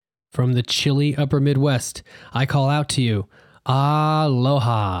From the chilly upper Midwest, I call out to you,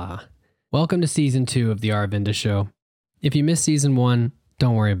 aloha. Welcome to Season 2 of the Aravinda Show. If you missed Season 1,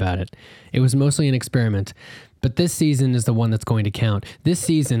 don't worry about it. It was mostly an experiment, but this season is the one that's going to count. This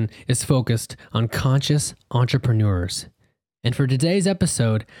season is focused on conscious entrepreneurs. And for today's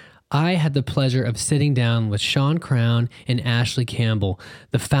episode, I had the pleasure of sitting down with Sean Crowne and Ashley Campbell,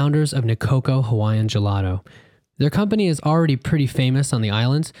 the founders of Nicoco Hawaiian Gelato. Their company is already pretty famous on the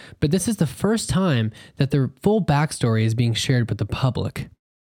islands, but this is the first time that their full backstory is being shared with the public.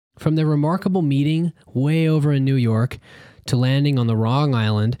 From their remarkable meeting way over in New York, to landing on the wrong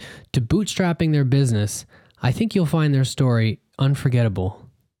island, to bootstrapping their business, I think you'll find their story unforgettable.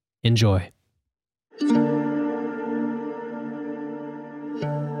 Enjoy.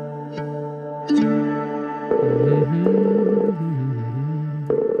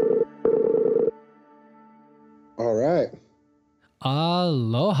 All right.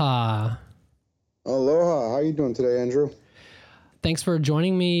 Aloha. Aloha. How are you doing today, Andrew? Thanks for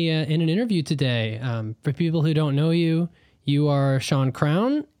joining me in an interview today. For people who don't know you, you are Sean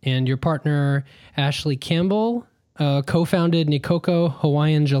Crowne and your partner, Ashley Campbell, co-founded Nicoco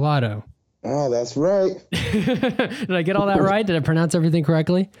Hawaiian Gelato. Oh, that's right. Did I get all that right? Did I pronounce everything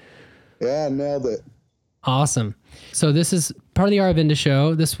correctly? Yeah, nailed it. Awesome. So this is part of the Aravinda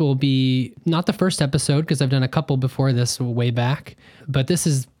Show. This will be not the first episode because I've done a couple before this way back, but this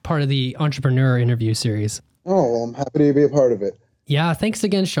is part of the entrepreneur interview series. Oh, well, I'm happy to be a part of it. Yeah, thanks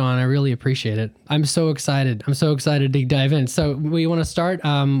again, Sean. I really appreciate it. I'm so excited. I'm so excited to dive in. So we want to start.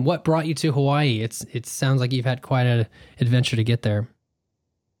 What brought you to Hawaii? It sounds like you've had quite an adventure to get there.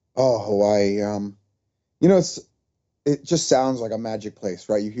 Oh, Hawaii. It just sounds like a magic place,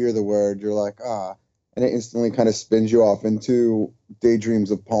 right? You hear the word, you're like, and it instantly kind of spins you off into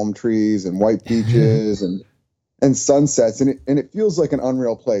daydreams of palm trees and white beaches and sunsets. And it feels like an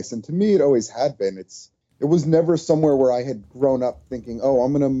unreal place. And to me, it always had been. It was never somewhere where I had grown up thinking, oh,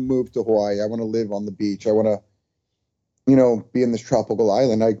 I'm going to move to Hawaii. I want to live on the beach. I want to, be in this tropical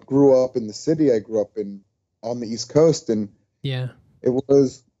island. I grew up in the city. I grew up on the East Coast. And yeah, it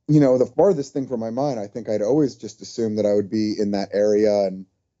was, the farthest thing from my mind. I think I'd always just assumed that I would be in that area. And,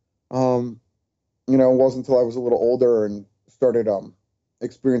 it wasn't until I was a little older and started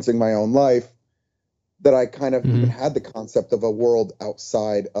experiencing my own life that I kind of even had the concept of a world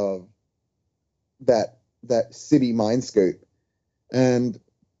outside of that city mindscape. And,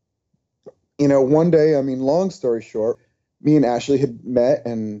 one day, long story short, me and Ashley had met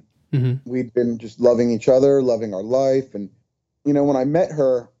and we'd been just loving each other, loving our life. And, when I met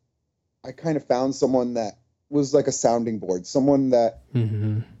her, I kind of found someone that was like a sounding board, someone that,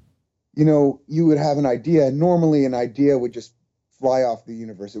 you would have an idea. And normally an idea would just fly off the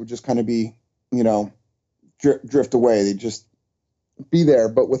universe. It would just kind of be, drift away. They'd just be there.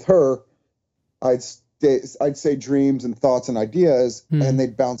 But with her, I'd say dreams and thoughts and ideas, and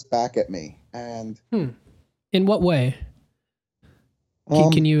they'd bounce back at me. And in what way?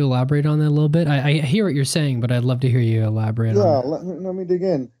 Can you elaborate on that a little bit? I hear what you're saying, but I'd love to hear you elaborate on that. Let me dig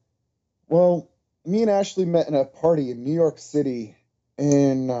in. Well, me and Ashley met in a party in New York City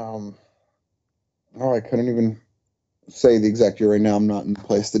in, I couldn't even say the exact year right now. I'm not in the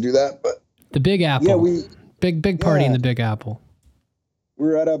place to do that, but the Big Apple. Yeah, big party in the Big Apple. We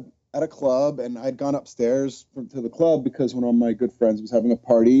were at a club, and I'd gone upstairs to the club because one of my good friends was having a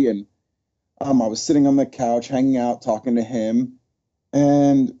party, and I was sitting on the couch, hanging out, talking to him,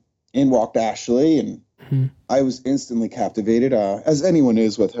 and in walked Ashley, and I was instantly captivated, as anyone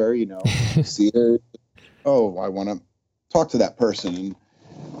is with her, see her. Oh, I want to talk to that person.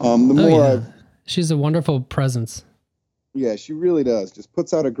 And she's a wonderful presence. Yeah, she really does. Just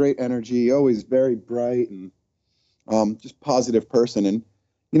puts out a great energy, always very bright and just positive person. And,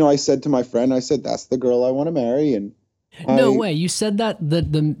 I said to my friend, that's the girl I want to marry. And no way. You said that the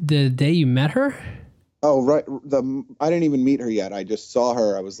day you met her? Oh, right. I didn't even meet her yet. I just saw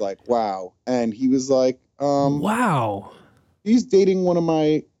her. I was like, wow. And he was like, wow. She's dating one of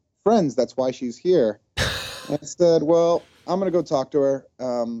my friends. That's why she's here. And I said, well, I'm going to go talk to her.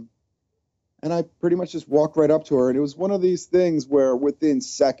 And I pretty much just walked right up to her. And it was one of these things where within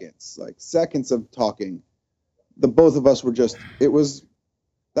seconds of talking, the both of us were that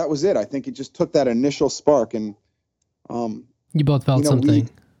was it. I think it just took that initial spark. And you both felt something.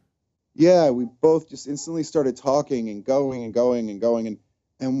 We both just instantly started talking and going and going and going.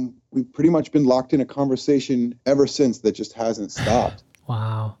 And we've pretty much been locked in a conversation ever since that just hasn't stopped.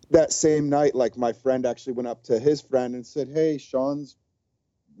 Wow. That same night, my friend actually went up to his friend and said, hey, Sean's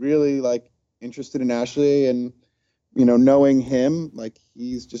really interested in Ashley, and knowing him,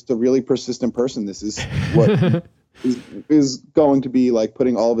 he's just a really persistent person. This is what is going to be like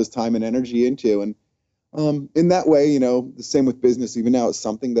putting all of his time and energy into. And in that way, you know, the same with business. Even now, it's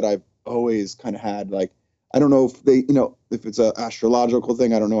something that I've always kind of had. Like, I don't know if they, you know, if it's an astrological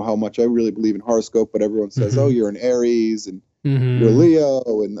thing. I don't know how much I really believe in horoscope, but everyone says, oh, you're an Aries and you're a Leo,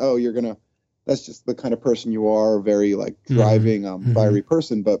 and oh, you're gonna. That's just the kind of person you are, very like driving, fiery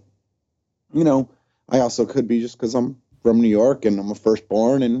person. But you know, I also could be just because I'm from New York and I'm a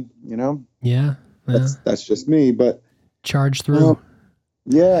firstborn, and you know, that's just me. But charge through.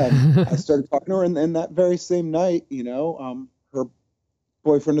 Yeah, I started talking to her, and that very same night, you know, her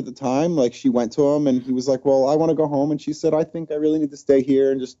boyfriend at the time, like she went to him, and he was like, "Well, I want to go home," and she said, "I think I really need to stay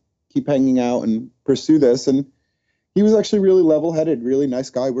here and just keep hanging out and pursue this." And he was actually really level-headed, really nice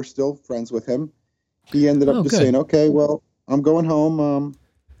guy. We're still friends with him. He ended up just saying, "Okay, well, I'm going home,"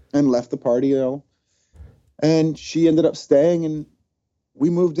 and left the party, you know. And she ended up staying, and we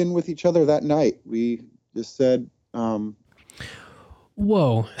moved in with each other that night. We just said,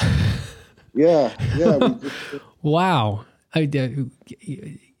 "Whoa." Yeah. Wow. You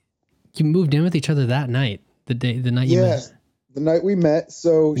moved in with each other that night, the night you met. The night we met.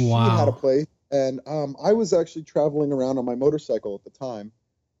 So she had a place, and I was actually traveling around on my motorcycle at the time,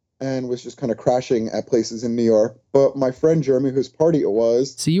 and was just kind of crashing at places in New York. But my friend Jeremy, whose party it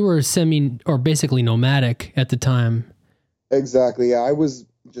was. So you were basically nomadic at the time. Exactly. Yeah, I was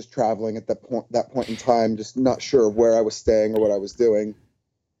just traveling at that point in time, just not sure where I was staying or what I was doing.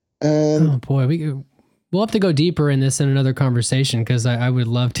 And oh boy, we'll have to go deeper in this in another conversation, because I would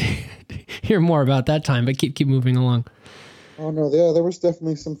love to hear more about that time. But keep moving along. Oh no, yeah, there was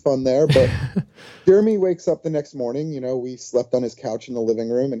definitely some fun there. But Jeremy wakes up the next morning. You know, we slept on his couch in the living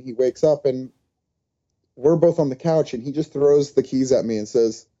room, and he wakes up, and we're both on the couch, and he just throws the keys at me and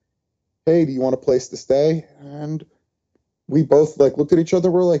says, "Hey, do you want a place to stay?" And we both like looked at each other.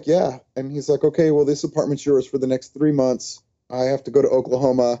 We're like, "Yeah." And he's like, "Okay, well, this apartment's yours for the next 3 months. I have to go to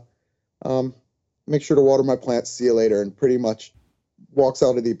Oklahoma. Make sure to water my plants. See you later." And pretty much walks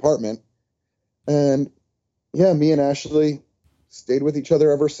out of the apartment. And yeah, me and Ashley stayed with each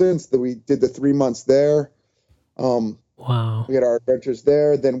other ever since. That we did the 3 months there. Wow. We had our adventures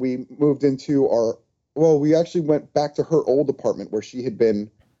there. Then we moved into we actually went back to her old apartment where she had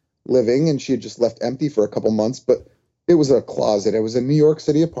been living, and she had just left empty for a couple months, but it was a closet. It was a New York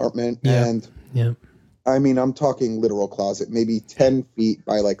City apartment. And I mean, I'm talking literal closet, maybe 10 feet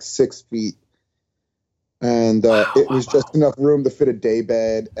by like 6 feet. And it was just enough room to fit a day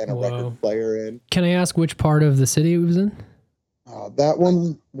bed and a record player in. Can I ask which part of the city it was in? That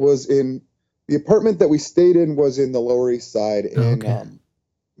one was in the apartment that we stayed in was in the Lower East Side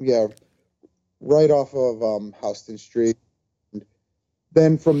right off of Houston Street. And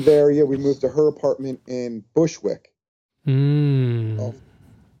then from there, we moved to her apartment in Bushwick. Off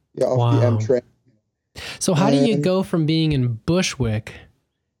the M train. So how do you go from being in Bushwick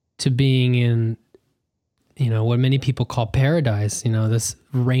to being in, you know, what many people call paradise, you know, this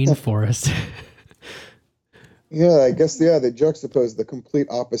rainforest? Yeah, I guess, they juxtapose the complete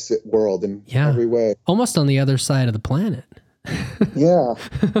opposite world in every way. Almost on the other side of the planet. Yeah.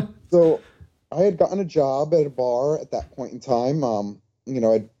 So I had gotten a job at a bar at that point in time. You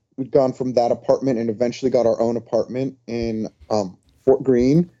know, we'd gone from that apartment and eventually got our own apartment in Fort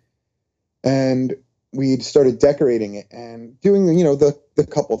Greene. And we'd started decorating it and doing, you know, the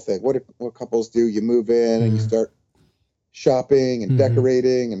couple thing. What couples do, you move in and you start shopping and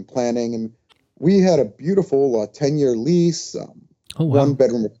decorating and planning. And we had a beautiful 10-year lease,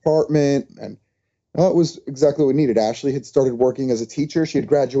 1-bedroom apartment, and it was exactly what we needed. Ashley had started working as a teacher. She had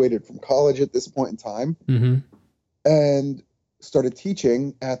graduated from college at this point in time and started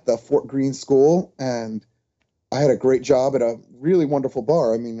teaching at the Fort Greene School. And I had a great job at a really wonderful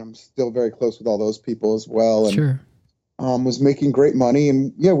bar. I mean, I'm still very close with all those people as well. And was making great money.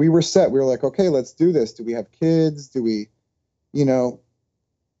 And we were set. We were like, okay, let's do this. Do we have kids? Do we, you know,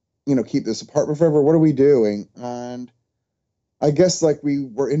 keep this apartment forever? What are we doing? And I guess like we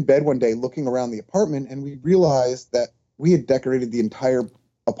were in bed one day looking around the apartment, and we realized that we had decorated the entire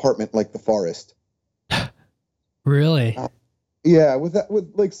apartment like the forest. Really?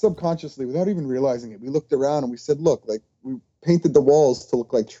 With like subconsciously, without even realizing it, we looked around and we said, look, like we painted the walls to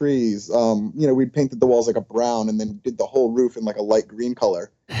look like trees. You know, we painted the walls like a brown and then did the whole roof in like a light green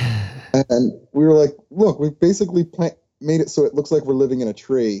color. And we were like, look, we basically made it so it looks like we're living in a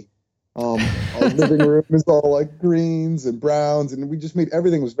tree. Our living room is all like greens and browns, and we just made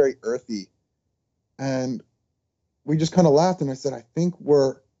everything was very earthy. And we just kind of laughed, and I said, I think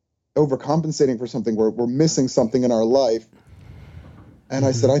we're overcompensating for something. We're missing something in our life. And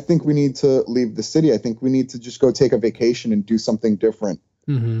I said, I think we need to leave the city. I think we need to just go take a vacation and do something different.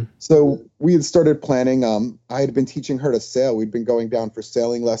 Mm-hmm. So we had started planning. I had been teaching her to sail. We'd been going down for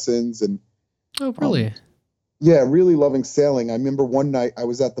sailing lessons, and Oh, really? yeah, really loving sailing. I remember one night I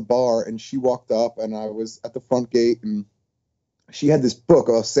was at the bar and she walked up and I was at the front gate and she had this book,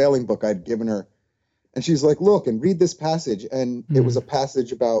 a sailing book I'd given her. And she's like, look and read this passage. And it was a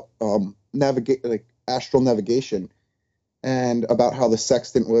passage about navigate, like astral navigation, and about how the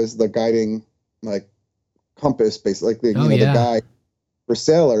sextant was the guiding like compass, basically, the guide for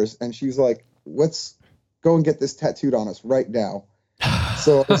sailors. And she's like, let's go and get this tattooed on us right now.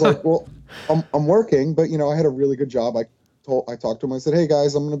 So I was like, well, I'm working, but I had a really good job. I talked to him. I said, hey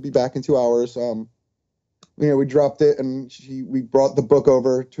guys, I'm going to be back in 2 hours. We dropped it and we brought the book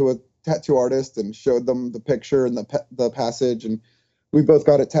over to a tattoo artist and showed them the picture and the passage. And we both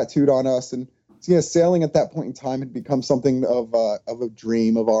got it tattooed on us. And so, sailing at that point in time had become something of a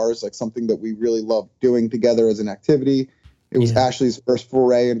dream of ours, like something that we really loved doing together as an activity. It was Ashley's first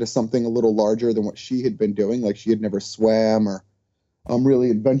foray into something a little larger than what she had been doing. Like she had never swam or really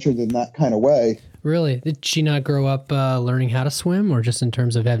adventured in that kind of way. Really? Did she not grow up learning how to swim, or just in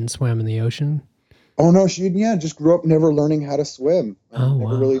terms of having swam in the ocean? Oh no, she just grew up never learning how to swim.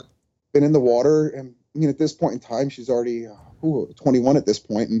 Never really been in the water. And at this point in time, she's already 21 at this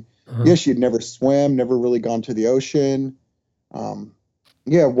point. And she had never swam, never really gone to the ocean.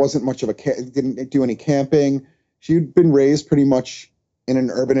 Wasn't much of didn't do any camping. She'd been raised pretty much in an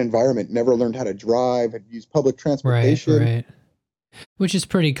urban environment, never learned how to drive, had used public transportation. Right. Which is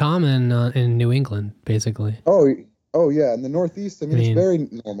pretty common in New England, basically. Oh yeah, in the Northeast, I mean, it's very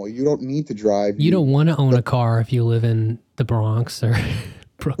normal. You don't need to drive. You don't want to own a car if you live in the Bronx or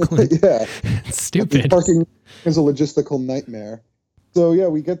Brooklyn. Yeah. It's stupid. Parking is a logistical nightmare. So yeah,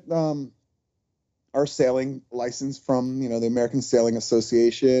 we get our sailing license from, the American Sailing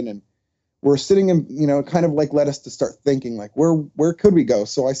Association, and we're sitting in, kind of like led us to start thinking like, where could we go?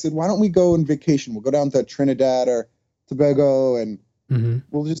 So I said, why don't we go on vacation? We'll go down to Trinidad or Tobago, and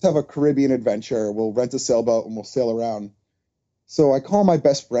we'll just have a Caribbean adventure. We'll rent a sailboat and we'll sail around. So I call my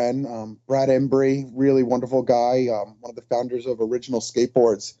best friend, Brad Embry, really wonderful guy, one of the founders of Original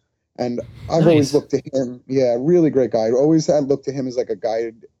Skateboards. And I've always looked to him. Yeah, really great guy. I always had looked to him as like a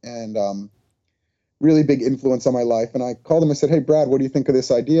guide and really big influence on my life. And I called him. I said, hey, Brad, what do you think of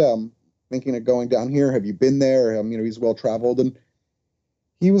this idea? I'm thinking of going down here. Have you been there? He's well traveled. And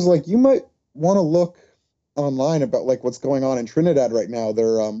he was like, you might want to look online about like what's going on in Trinidad right now.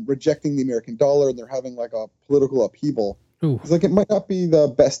 They're rejecting the American dollar and they're having like a political upheaval. He's like, it might not be the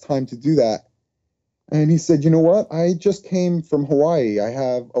best time to do that. And he said, you know what? I just came from Hawaii. I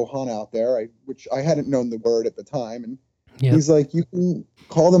have ohana out there, which I hadn't known the word at the time. And he's like, you can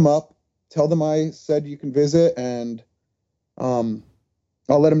call them up, tell them I said you can visit, and I'll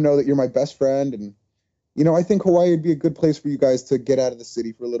let them know that you're my best friend. And, I think Hawaii would be a good place for you guys to get out of the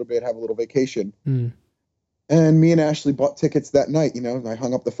city for a little bit, have a little vacation. And me and Ashley bought tickets that night. I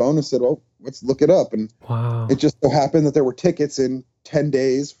hung up the phone and said, well, let's look it up. And it just so happened that there were tickets in 10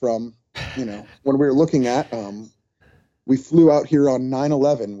 days from, when we were looking at. We flew out here on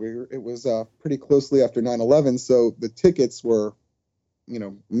 9/11. It was pretty closely after 9/11. So the tickets were,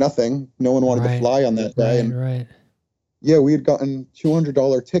 nothing. No one wanted to fly on that day. Right. Yeah, we had gotten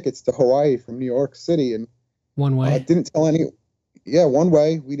 $200 tickets to Hawaii from New York City. And one way. Didn't tell one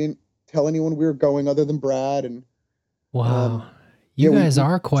way. We didn't tell anyone we were going other than Brad. And wow, you guys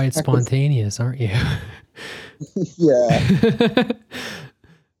are quite spontaneous, aren't you? Yeah.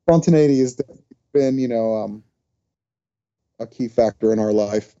 Spontaneity has been, a key factor in our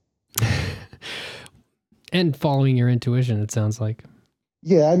life. And following your intuition, it sounds like.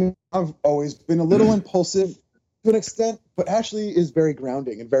 Yeah, I've always been a little impulsive to an extent, but Ashley is very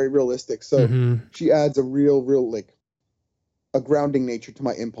grounding and very realistic. So she adds a real like a grounding nature to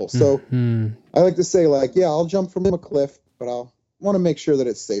my impulse. So I like to say like, yeah, I'll jump from a cliff, but I'll want to make sure that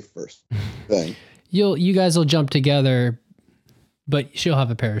it's safe first thing. You guys will jump together, but she'll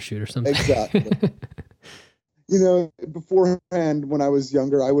have a parachute or something. Exactly. Beforehand, when I was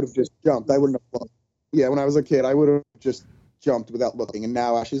younger, I would have just jumped. I wouldn't have looked. Yeah, when I was a kid, I would have just jumped without looking. And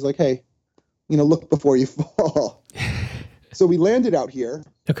now Ashley's like, hey, look before you fall. So we landed out here.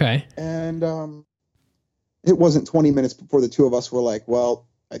 Okay. And it wasn't 20 minutes before the two of us were like, well,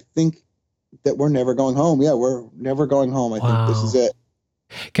 I think that we're never going home. Yeah, we're never going home. I think this is it.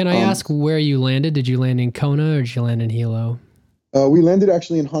 Can I ask where you landed? Did you land in Kona or did you land in Hilo? We landed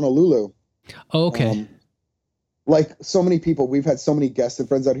actually in Honolulu. Oh, okay. Like so many people, we've had so many guests and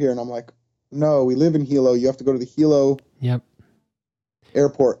friends out here, and I'm like, no, we live in Hilo. You have to go to the Hilo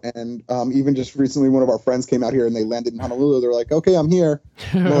airport. And even just recently, one of our friends came out here and they landed in Honolulu. They're like, okay, I'm here.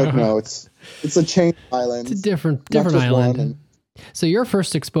 We're like, no, it's a chain island. It's a different island. So your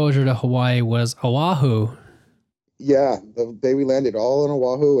first exposure to Hawaii was Oahu. Yeah, the day we landed, all on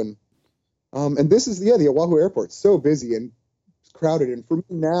Oahu, and this is the Oahu airport's so busy and crowded. And for me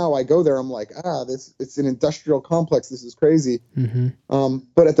now, I go there, I'm like, it's an industrial complex. This is crazy.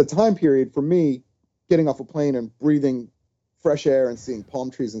 But at the time period, for me, getting off a plane and breathing fresh air and seeing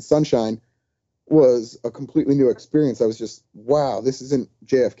palm trees and sunshine was a completely new experience. I was just, wow, this isn't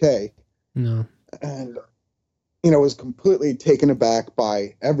JFK. No. And, I was completely taken aback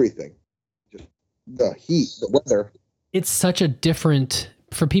by everything. Just the heat, the weather. It's such a different,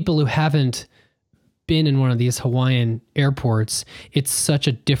 for people who haven't been in one of these Hawaiian airports, it's such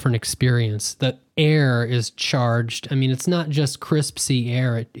a different experience. The air is charged. I mean, it's not just crisp sea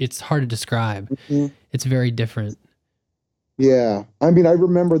air. It's hard to describe. Mm-hmm. It's very different. Yeah. I mean, I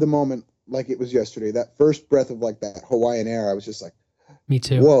remember the moment like it was yesterday. That first breath of like that Hawaiian air, I was just like, me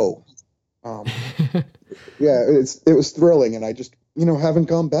too. Whoa. Yeah, it was thrilling. And I just, haven't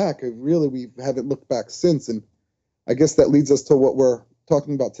gone back. We haven't looked back since. And I guess that leads us to what we're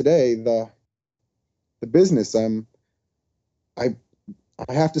talking about today, the business. I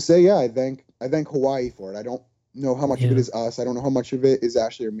have to say, I thank Hawaii for it. I don't know how much of it is us. I don't know how much of it is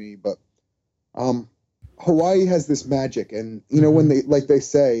Ashley or me, but Hawaii has this magic. And when they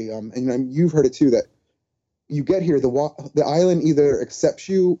say, and you've heard it too, that you get here, the island either accepts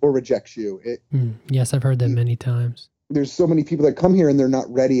you or rejects you. Yes, I've heard that many times. There's so many people that come here and they're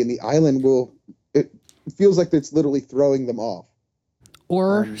not ready, and the island it feels like it's literally throwing them off.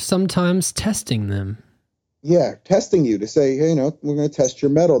 Or sometimes testing them. Yeah, testing you to say, hey, we're going to test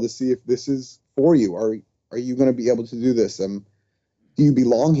your mettle to see if this is for you. Are you going to be able to do this? Do you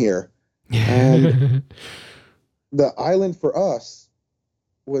belong here? And the island for us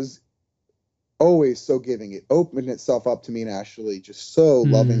was always so giving. It opened itself up to me and Ashley just so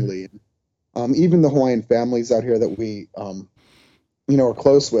lovingly. Even the Hawaiian families out here that we, are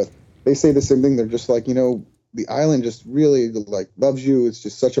close with, they say the same thing. They're just like, the island just really like loves you. It's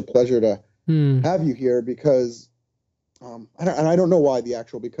just such a pleasure to have you here because, I don't know why the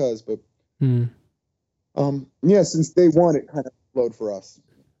actual because, but, since day one, it kind of flowed for us.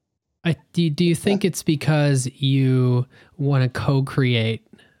 Do you think it's because you want to co-create?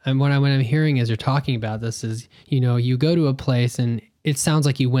 And what I'm hearing as you're talking about this is, you go to a place and it sounds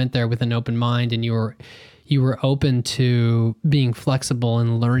like you went there with an open mind and you were open to being flexible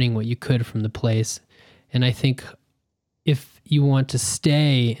and learning what you could from the place. And I think if you want to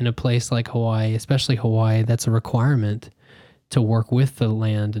stay in a place like Hawaii, especially Hawaii, that's a requirement to work with the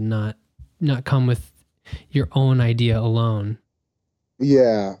land and not come with your own idea alone.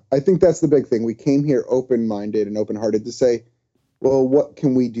 Yeah, I think that's the big thing. We came here open-minded and open-hearted to say, well, what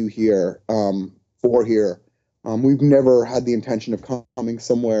can we do here for here? We've never had the intention of coming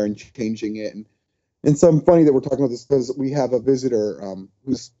somewhere and changing it. And so I'm funny that we're talking about this because we have a visitor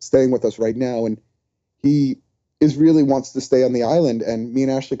who's staying with us right now, and he really wants to stay on the island. And me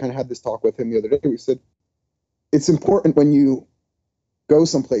and Ashley kind of had this talk with him the other day. We said, it's important when you go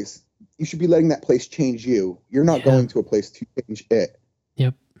someplace, you should be letting that place change you. You're not going to a place to change it.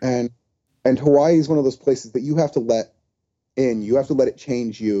 Yep. And Hawaii is one of those places that you have to let in. You have to let it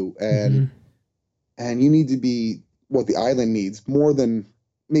change you, and you need to be what the island needs more than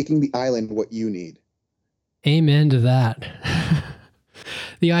making the island what you need. Amen to that.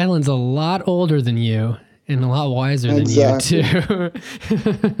 The island's a lot older than you and a lot wiser than you too.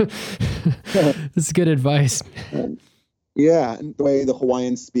 That's good advice. Yeah, and the way the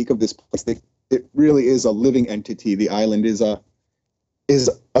Hawaiians speak of this place, it really is a living entity. The island is a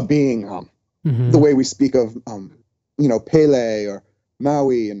being. The way we speak of Pele or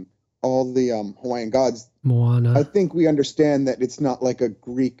Maui and all the Hawaiian gods, Moana. I think we understand that it's not like a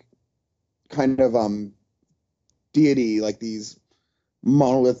Greek kind of deity, like these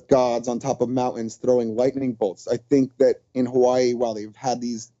monolith gods on top of mountains throwing lightning bolts. I think that in Hawaii, while they've had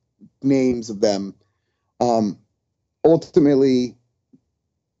these names of them, ultimately,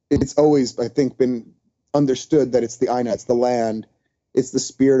 it's always, I think, been understood that it's the Aina, it's the land, it's the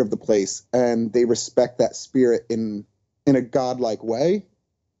spirit of the place, and they respect that spirit in a godlike way.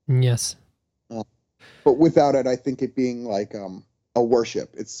 Yes. But without it, I think it being like a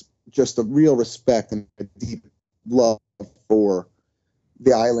worship. It's just a real respect and a deep love for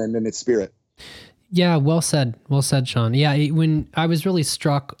the island and its spirit. Yeah, well said. Well said, Sean. Yeah, when I was really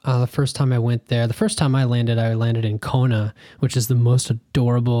struck the first time I went there, the first time I landed in Kona, which is the most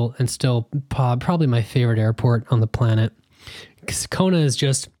adorable and still probably my favorite airport on the planet. Because Kona is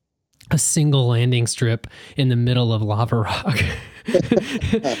just a single landing strip in the middle of lava rock.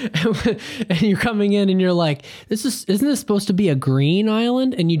 And you're coming in and you're like, isn't this supposed to be a green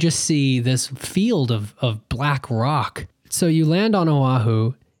island? And you just see this field of black rock So you land on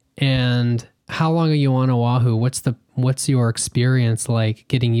Oahu, and how long are you on Oahu? What's your experience like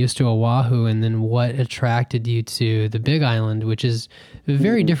getting used to Oahu, and then what attracted you to the Big Island, which is a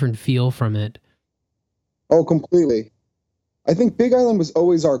very different feel from it? Oh, completely. I think Big Island was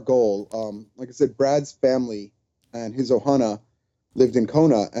always our goal. Like I said, Brad's family and his ohana lived in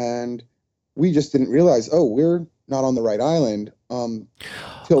Kona, and we just didn't realize, oh, we're not on the right island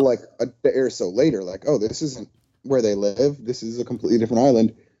till like a day or so later. Like, oh, this isn't where they live. This is a completely different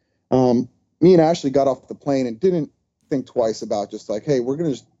island. Me and Ashley got off the plane and didn't think twice about just like, hey, we're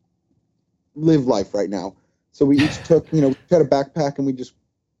going to just live life right now. So we each took, we had a backpack and we just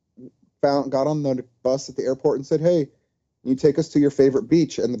got on the bus at the airport and said, hey, you take us to your favorite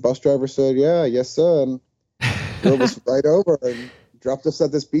beach. And the bus driver said, yeah, yes, sir. And drove us right over and dropped us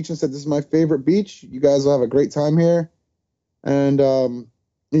at this beach and said, this is my favorite beach. You guys will have a great time here. And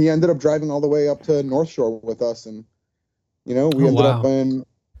he ended up driving all the way up to North Shore with us. And, we ended up in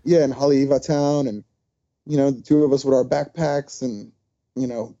Haleiwa town. And, the two of us with our backpacks and,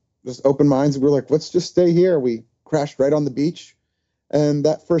 just open minds. We were like, let's just stay here. We crashed right on the beach. And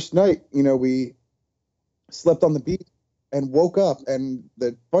that first night, we slept on the beach and woke up. And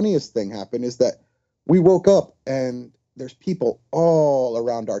the funniest thing happened is that we woke up and there's people all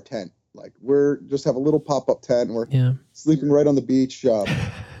around our tent. Like we're just have a little pop-up tent and we're sleeping right on the beach. But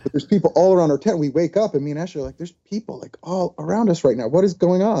there's people all around our tent. We wake up and me and Ashley are like, there's people like all around us right now. What is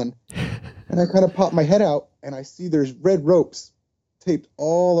going on? And I kind of pop my head out and I see there's red ropes taped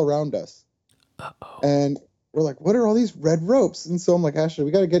all around us. Uh-oh. And we're like, what are all these red ropes? And so I'm like, Ashley,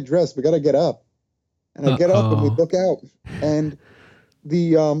 we got to get dressed. We got to get up. And I get up and we look out. And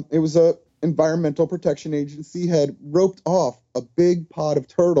it was a Environmental Protection Agency had roped off a big pod of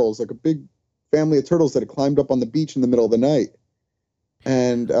turtles, like a big family of turtles that had climbed up on the beach in the middle of the night.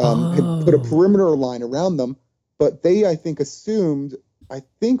 And had put a perimeter line around them. But they, I think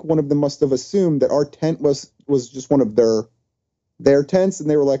one of them must have assumed that our tent was just one of their tents. And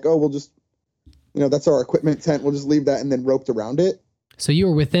they were like, oh, we'll just, that's our equipment tent. We'll just leave that, and then roped around it. So you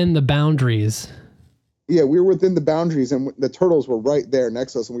were within the boundaries. Yeah, we were within the boundaries, and the turtles were right there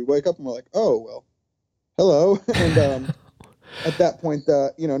next to us. And we wake up and we're like, oh, well, hello. And at that point,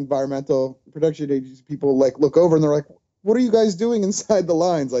 Environmental Protection Agency people like look over and they're like, what are you guys doing inside the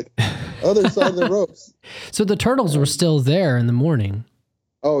lines? Like, other side of the ropes. So the turtles were still there in the morning.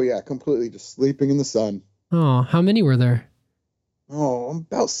 Oh, yeah, completely just sleeping in the sun. Oh, how many were there? Oh,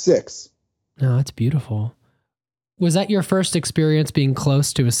 about 6. Oh, that's beautiful. Was that your first experience being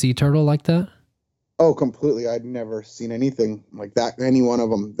close to a sea turtle like that? Oh, completely. I'd never seen anything like that, any one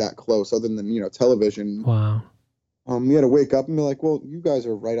of them that close other than, television. Wow. You had to wake up and be like, well, you guys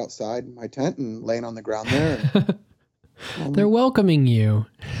are right outside my tent and laying on the ground there. And, they're welcoming you.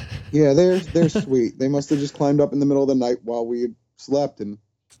 Yeah, they're sweet. They must have just climbed up in the middle of the night while we had slept. And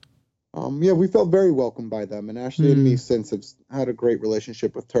we felt very welcomed by them. And Ashley and me since have had a great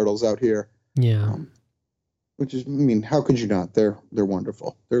relationship with turtles out here. Yeah. Which is, how could you not? They're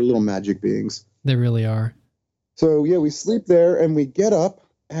wonderful. They're little magic beings. They really are. So, yeah, we sleep there and we get up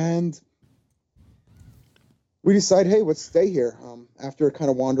and we decide, hey, let's stay here after kind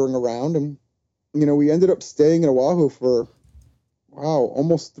of wandering around. And, we ended up staying in Oahu for,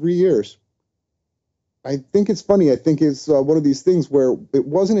 almost 3 years. I think it's funny. I think it's one of these things where it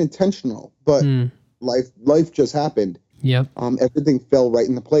wasn't intentional, but life just happened. Yep. Everything fell right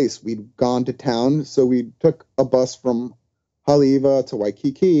into place. We'd gone to town, so we took a bus from Haleiwa to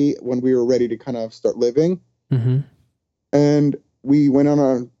Waikiki when we were ready to kind of start living. Mm-hmm. And we went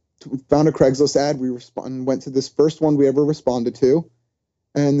found a Craigslist ad. We went to this first one we ever responded to.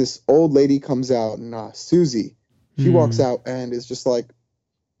 And this old lady comes out, and Susie, she walks out and is just like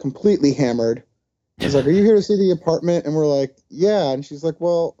completely hammered. I was like, are you here to see the apartment? And we're like, yeah. And she's like,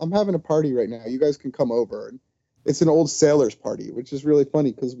 well, I'm having a party right now. You guys can come over. And it's an old sailor's party, which is really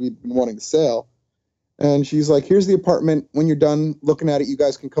funny because we've been wanting to sail. And she's like, here's the apartment. When you're done looking at it, you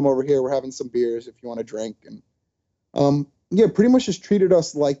guys can come over here. We're having some beers if you want to drink. And pretty much just treated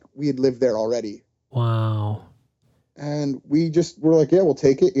us like we had lived there already. Wow. And we just were like, yeah, we'll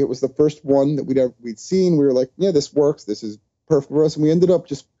take it. It was the first one that we'd seen. We were like, yeah, this works. This is perfect for us. And we ended up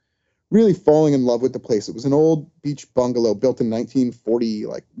just really falling in love with the place. It was an old beach bungalow built in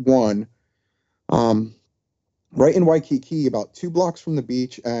 1941, right in Waikiki, about 2 blocks from the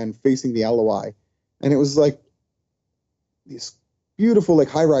beach and facing the Alawai. And it was like these beautiful like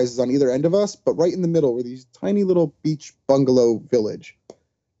high rises on either end of us, but right in the middle were these tiny little beach bungalow village.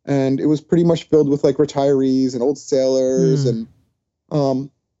 And it was pretty much filled with like retirees and old sailors. And,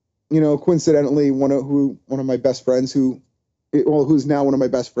 coincidentally, one of my best friends who's now one of my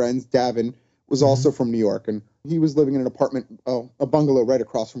best friends, Davin, was also from New York, and he was living in an apartment, a bungalow right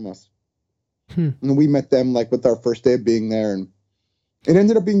across from us. And we met them like with our first day of being there, and it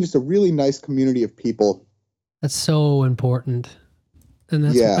ended up being just a really nice community of people. That's so important. And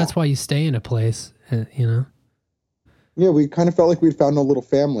that's why you stay in a place, you know? Yeah, we kind of felt like we'd found a little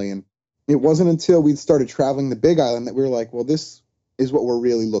family, and it wasn't until we started traveling the Big Island that we were like, well, this is what we're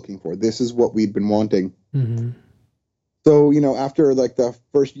really looking for. This is what we'd been wanting. So, after like the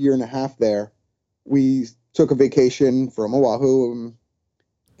first year and a half there, we took a vacation from Oahu and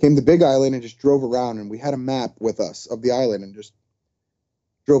came to Big Island and just drove around, and we had a map with us of the island and just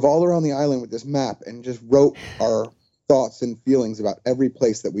drove all around the island with this map and just wrote our thoughts and feelings about every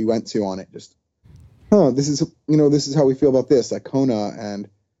place that we went to on it. Just, this is how we feel about this, like Kona. And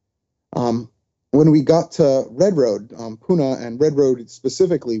when we got to Red Road, Puna and Red Road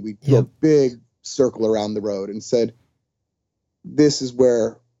specifically, we drew a big circle around the road and said, this is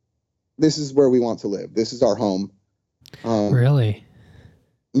where we want to live. This is our home. Really?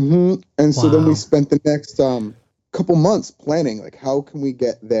 And so then we spent the next couple months planning, like, how can we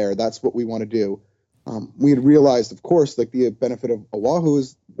get there? That's what we want to do. We had realized, of course, like the benefit of Oahu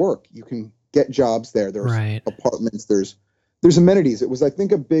is work. You can get jobs there. There's apartments. There's amenities. It was, I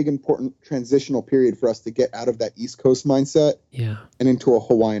think, a big, important transitional period for us to get out of that East Coast mindset and into a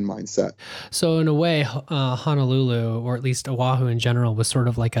Hawaiian mindset. So in a way, Honolulu, or at least Oahu in general, was sort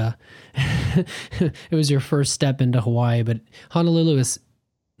of like it was your first step into Hawaii, but Honolulu is,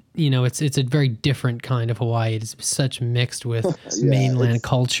 it's a very different kind of Hawaii. It's such mixed with mainland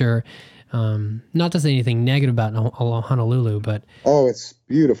culture. Not to say anything negative about Honolulu, but it's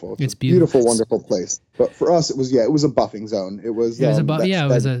beautiful. It's a beautiful, wonderful place. But for us, it was a buffing zone. It was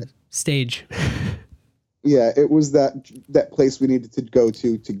a stage. It was that place we needed to go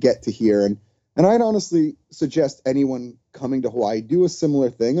to get to here, and I'd honestly suggest anyone coming to Hawaii do a similar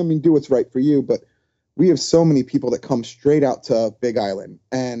thing. I mean, do what's right for you, but we have so many people that come straight out to Big Island,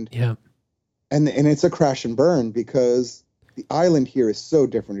 and it's a crash and burn because the island here is so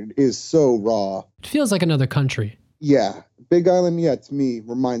different. It is so raw. It feels like another country. Yeah. Big Island, to me,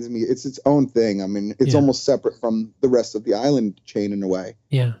 reminds me, it's its own thing. I mean, it's almost separate from the rest of the island chain in a way.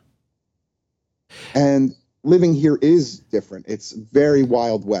 Yeah. And living here is different. It's very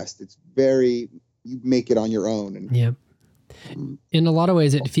Wild West. You make it on your own. And, in a lot of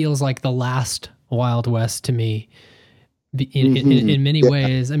ways, it feels like the last Wild West to me. In many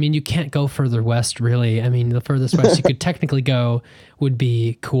ways. I mean, you can't go further west, really. I mean, the furthest west you could technically go would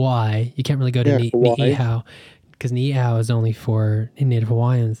be Kauai. You can't really go to Niihau, because Niihau is only for Native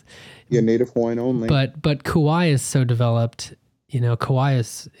Hawaiians. Yeah, Native Hawaiian only. But Kauai is so developed. Kauai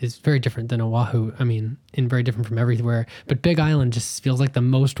is very different than Oahu. I mean, and very different from everywhere. But Big Island just feels like the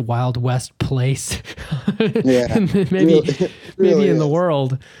most Wild West place, maybe in the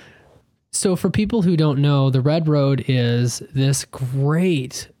world. So for people who don't know, the Red Road is this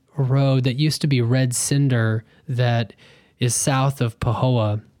great road that used to be red cinder that is south of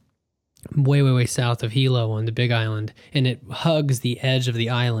Pahoa, way, way, way south of Hilo on the Big Island. And it hugs the edge of the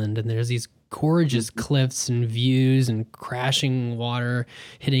island. And there's these gorgeous cliffs and views and crashing water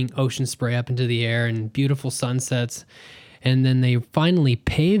hitting ocean spray up into the air and beautiful sunsets. And then they finally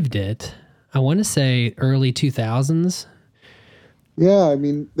paved it, I want to say early 2000s. Yeah, I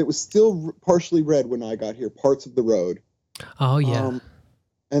mean, it was still partially red when I got here, parts of the road. Oh, yeah.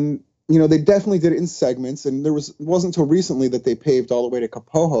 And, they definitely did it in segments, and it wasn't until recently that they paved all the way to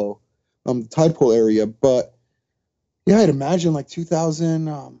Kapoho, the tide pool area. But, I'd imagine like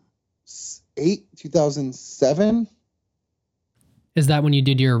 2008, 2007. Is that when you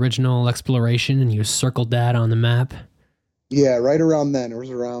did your original exploration and you circled that on the map? Yeah, right around then. It was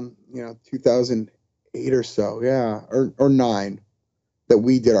around, 2008 or so, or 9. That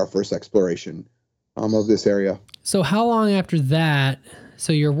we did our first exploration of this area. So how long after that?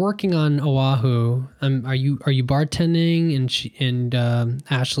 So you're working on Oahu. Are you bartending and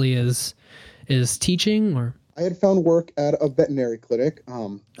Ashley is teaching, or? I had found work at a veterinary clinic.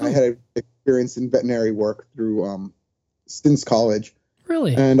 I had experience in veterinary work through since college.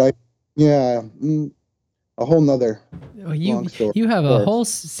 Really? And a whole nother. You have a whole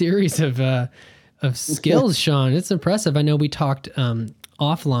series of skills, Sean. It's impressive. I know we talked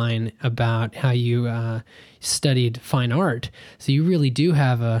offline about how you studied fine art, so you really do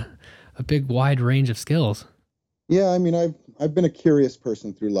have a big wide range of skills. Yeah, I mean, I've been a curious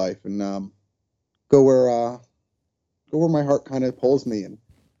person through life, and go where my heart kind of pulls me, and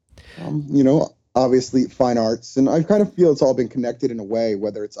obviously fine arts, and I kind of feel it's all been connected in a way,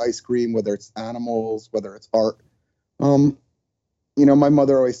 whether it's ice cream, whether it's animals, whether it's art. My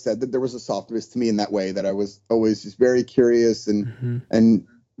mother always said that there was a softness to me in that way, that I was always just very curious and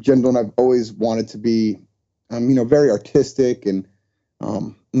gentle, and I've always wanted to be, very artistic, and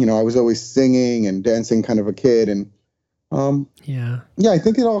I was always singing and dancing, kind of a kid, and I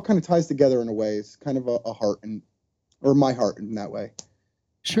think it all kind of ties together in a way. It's kind of a heart or my heart in that way.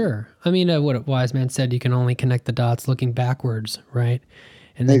 Sure. I mean, what a wise man said, you can only connect the dots looking backwards, right?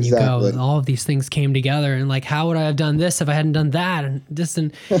 And then Exactly. you go, all of these things came together, and like, how would I have done this if I hadn't done that? And this,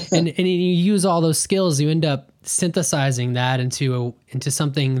 and you use all those skills, you end up synthesizing that into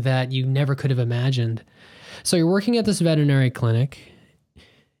something that you never could have imagined. So you're working at this veterinary clinic.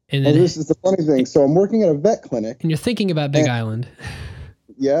 And then, this is the funny thing. So I'm working at a vet clinic. And you're thinking about Big Island.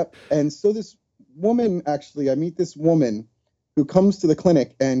 Yep. And so this woman, actually, I meet this woman who comes to the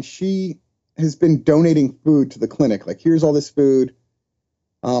clinic, and she has been donating food to the clinic. Like, here's all this food.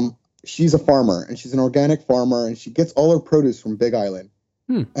 She's a farmer, and she's an organic farmer, and she gets all her produce from Big Island.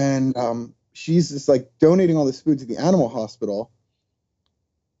 And she's just like donating all this food to the animal hospital.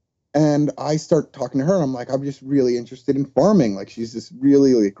 And I start talking to her, and I'm like, I'm just really interested in farming. Like, she's this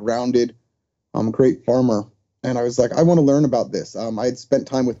really like grounded, great farmer. And I was like, I want to learn about this. I had spent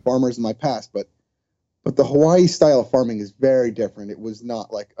time with farmers in my past, but the Hawaii style of farming is very different. It was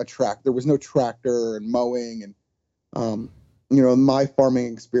not like there was no tractor and mowing. And, my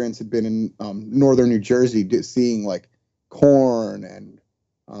farming experience had been in northern New Jersey, seeing like corn and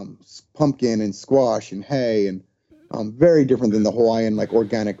pumpkin and squash and hay, and very different than the Hawaiian like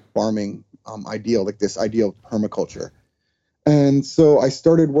organic farming ideal, like this ideal of permaculture. And so I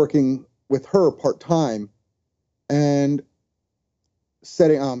started working with her part-time, and she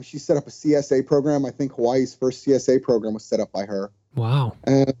set up a CSA program. I think Hawaii's first CSA program was set up by her. Wow.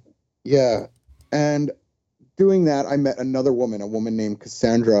 And doing that, I met another woman, a woman named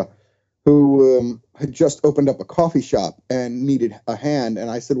Cassandra, who had just opened up a coffee shop and needed a hand.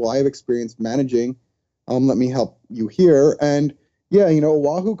 And I said, well, I have experience managing. Let me help you here. And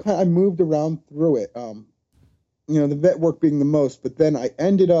Oahu, I moved around through it. The vet work being the most, but then I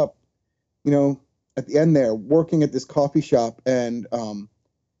ended up, at the end there, working at this coffee shop, and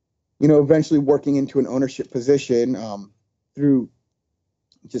eventually working into an ownership position through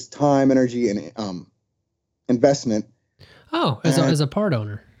just time, energy, and investment. Oh, as a part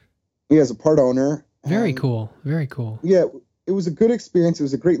owner. Yeah, as a part owner. Very cool. Very cool. Yeah, it was a good experience. It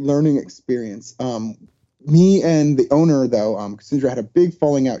was a great learning experience. Me and the owner, though, Cassandra, had a big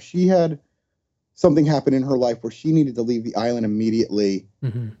falling out. She had something happen in her life where she needed to leave the island immediately.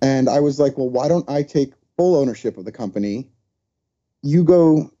 Mm-hmm. And I was like, well, why don't I take full ownership of the company? You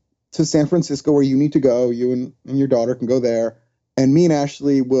go to San Francisco where you need to go. You and your daughter can go there. And me and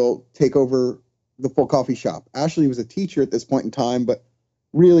Ashley will take over the full coffee shop. Ashley was a teacher at this point in time, but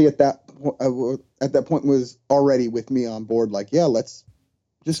really at that point was already with me on board. Like, yeah, let's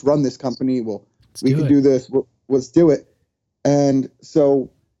just run this company. We can do this. Let's do it. And so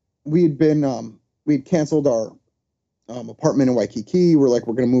we'd canceled our apartment in Waikiki. We're like,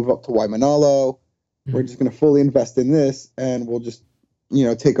 we're going to move up to Waimanalo. Mm-hmm. We're just going to fully invest in this, and we'll just,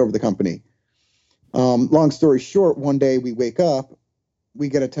 take over the company. Long story short, one day we wake up, we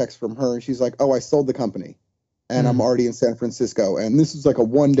get a text from her, and she's like, oh, I sold the company, and I'm already in San Francisco. And this is like a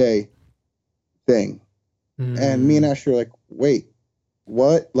one-day thing. And me and Ashley are like, wait,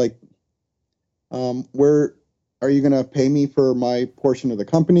 what? Like, where are you going to pay me for my portion of the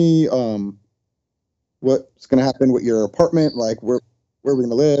company? What's going to happen with your apartment? Like, where are we going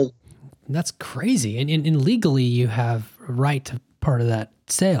to live? That's crazy. And legally, you have a right to part of that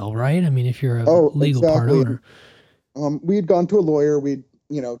sale, right? I mean, if you're a legal part owner. We had gone to a lawyer. We'd,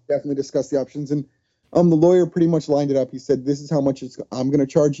 definitely discussed the options. And the lawyer pretty much lined it up. He said, this is how much I'm going to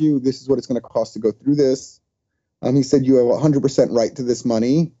charge you. This is what it's going to cost to go through this. He said, you have 100% right to this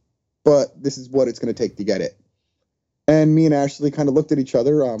money, but this is what it's going to take to get it. And me and Ashley kind of looked at each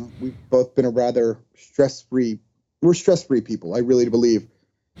other. We've both been we're stress-free people. I really believe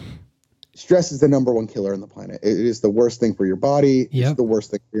stress is the number one killer on the planet. It is the worst thing for your body. Yep. It's the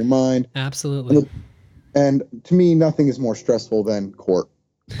worst thing for your mind. Absolutely. And to me, nothing is more stressful than court.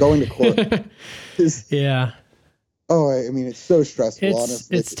 Going to court. Yeah. Oh, I mean, it's so stressful,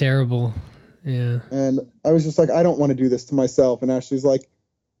 honestly. It's terrible. Yeah. And I was just like, I don't want to do this to myself. And Ashley's like,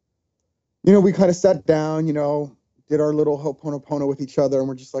 we kind of sat down, did our little ho'oponopono with each other, and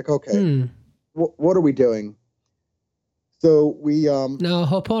we're just like, okay, what are we doing? So we no,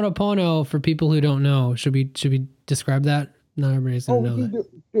 ho'oponopono, for people who don't know, should we describe that? Not everybody's gonna know that.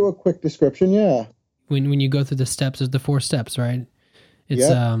 Do a quick description, yeah. When you go through the steps, there's the 4 steps, right? It's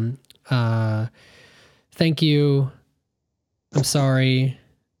thank you, I'm sorry,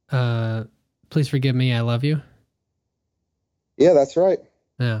 please forgive me, I love you. Yeah, that's right.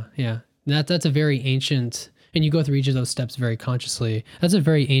 Yeah. That's a very ancient And you go through each of those steps very consciously. That's a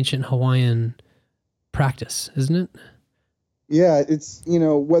very ancient Hawaiian practice, isn't it? Yeah, it's,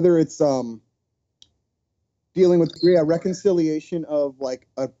 whether it's dealing with reconciliation of like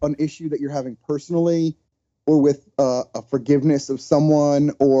an issue that you're having personally, or with a forgiveness of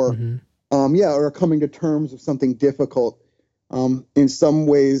someone, or or coming to terms with something difficult. In some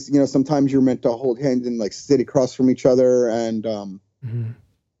ways, sometimes you're meant to hold hands and like sit across from each other and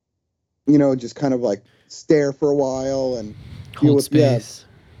just kind of like stare for a while and deal with space.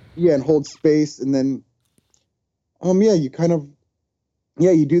 And hold space, and then you kind of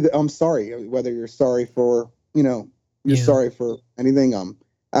you do the I'm sorry, whether you're sorry for you're sorry for anything,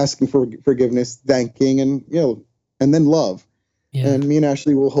 asking for forgiveness, thanking, and and then love. And me and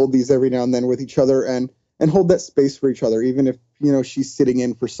Ashley will hold these every now and then with each other, and hold that space for each other, even if she's sitting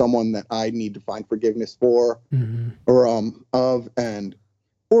in for someone that I need to find forgiveness for, or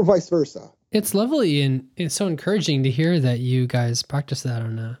vice versa. It's lovely, and it's so encouraging to hear that you guys practice that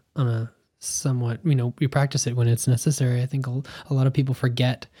on a somewhat, we practice it when it's necessary. I think a lot of people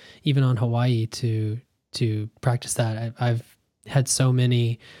forget, even on Hawaii, to practice that. I've had so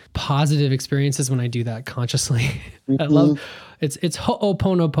many positive experiences when I do that consciously. I love it's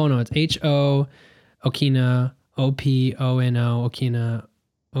Ho'oponopono. It's H-O Okina O-P-O-N-O Okina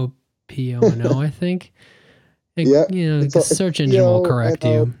O-P-O-N-O, I think. The search engine will correct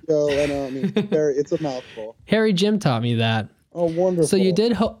you. It's a mouthful. Harry Jim taught me that. Oh, wonderful. So you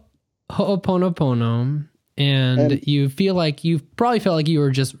did Ho'oponopono, and you probably felt like you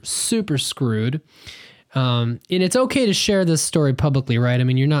were just super screwed. And it's okay to share this story publicly, right? I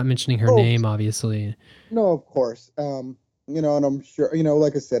mean, you're not mentioning her name, obviously. No, of course. And I'm sure,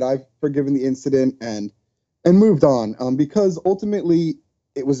 like I said, I've forgiven the incident and moved on, because ultimately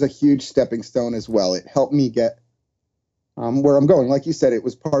it was a huge stepping stone as well. It helped me get where I'm going. Like you said, it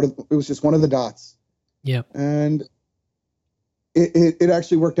was just one of the dots. Yeah. And it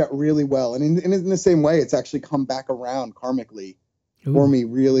actually worked out really well. And in the same way, it's actually come back around karmically for me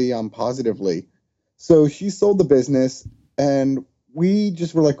really positively. So she sold the business, and we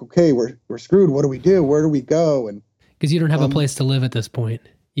just were like, okay, we're screwed. What do we do? Where do we go? And because you don't have a place to live at this point.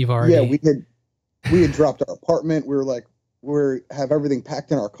 You've already... Yeah, we had dropped our apartment. We were like, have everything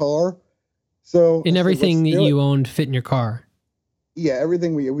packed in our car. So everything that you owned fit in your car. Yeah,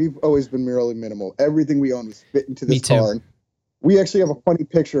 everything we've always been really minimal. Everything we owned was fit into this car. And we actually have a funny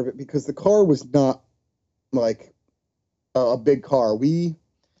picture of it because the car was not like a big car.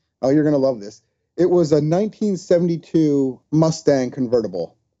 You're gonna love this. It was a 1972 Mustang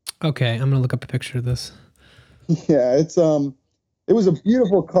convertible. Okay, I'm gonna look up a picture of this. Yeah, it was a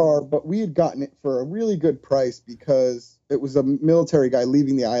beautiful car, but we had gotten it for a really good price because it was a military guy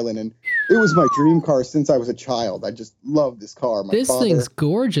leaving the island, and it was my dream car since I was a child. I just loved this car. This thing's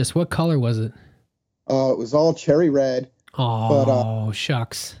gorgeous. What color was it? It was all cherry red. Oh,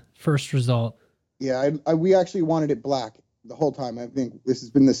 shucks. First result. Yeah, we actually wanted it black the whole time. I think this has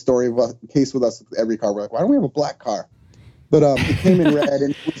been the case with us with every car. We're like, why don't we have a black car? But it came in red,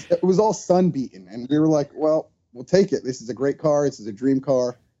 and it was all sun beaten, and we were like, well, we'll take it. This is a great car. This is a dream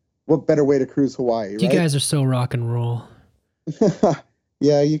car. What better way to cruise Hawaii, right? You guys are so rock and roll.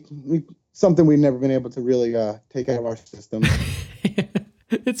 Yeah, something we've never been able to really take out of our system.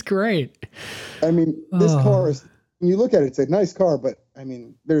 It's great. I mean, this car is, when you look at it, it's a nice car, but I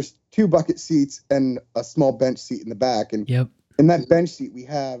mean, there's 2 bucket seats and a small bench seat in the back. And in that bench seat, we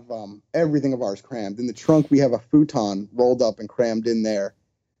have everything of ours crammed. In the trunk, we have a futon rolled up and crammed in there.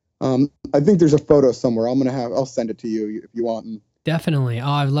 I think there's a photo somewhere. I'll send it to you if you want. Definitely. Oh,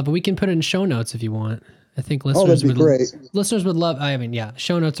 I love it. We can put it in show notes if you want. I think listeners would love. I mean, yeah,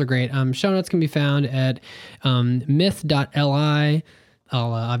 show notes are great. Show notes can be found at myth.li.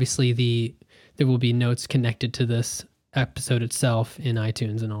 Obviously there will be notes connected to this episode itself in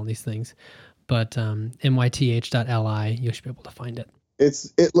iTunes and all these things, but myth.li, you should be able to find it.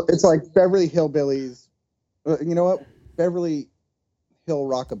 It's like Beverly Hillbillies. You know what? Beverly Hill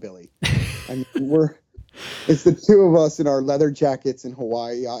Rockabilly. I mean, it's the 2 of us in our leather jackets in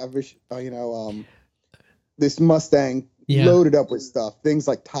Hawaii. This Mustang loaded up with stuff, things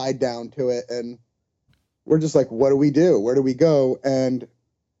like tied down to it, and we're just like, what do we do? Where do we go? And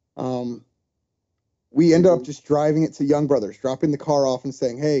we end up just driving it to Young Brothers, dropping the car off and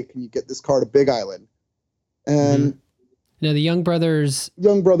saying, hey, can you get this car to Big Island? And now the Young Brothers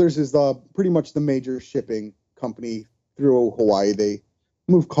is pretty much the major shipping company through Hawaii. They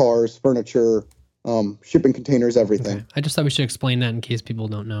move cars, furniture, shipping containers, everything. Okay. I just thought we should explain that in case people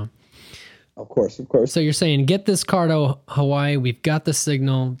don't know. Of course. So you're saying, get this car to Hawaii. We've got the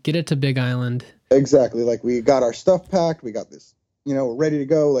signal. Get it to Big Island. Exactly. Like, we got our stuff packed. We got this, we're ready to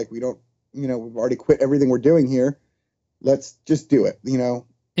go. Like, we don't we've already quit everything we're doing here. Let's just do it. And your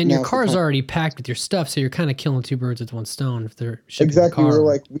Now's the car's time. already packed with your stuff, so you're kind of killing two birds with one stone if they're shipping Exactly. the We car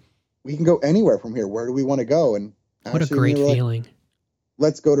were over. like, we can go anywhere from here. Where do we want to go? And What a Ashley and me great were like, feeling.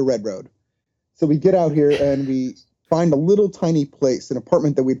 let's go to Red Road. So we get out here and we find a little tiny place, an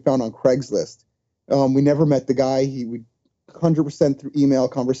apartment that we'd found on Craigslist. We never met the guy. We 100% through email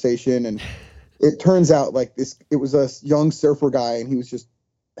conversation, and it turns out like this. It was a young surfer guy, and he was just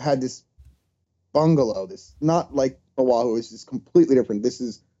had this bungalow. This not like Oahu. It's just completely different. This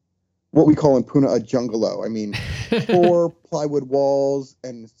is what we call in Puna a jungalow. I mean, 4 plywood walls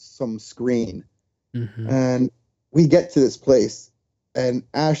and some screen. Mm-hmm. And we get to this place, and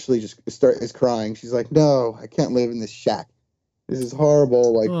Ashley just is crying. She's like, "No, I can't live in this shack. This is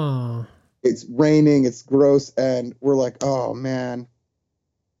horrible. Like, Oh. It's raining. It's gross." And we're like, "Oh man.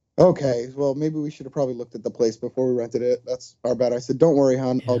 Okay, well, maybe we should have probably looked at the place before we rented it. That's our bad." I said, "Don't worry,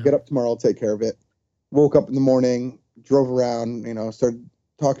 hon. I'll get up tomorrow. I'll take care of it." Woke up in the morning, drove around, started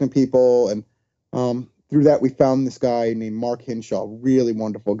talking to people, and through that we found this guy named Mark Hinshaw, really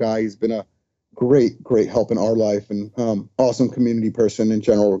wonderful guy. He's been a great help in our life, and awesome community person in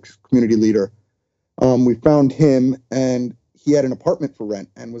general, community leader. We found him, and he had an apartment for rent,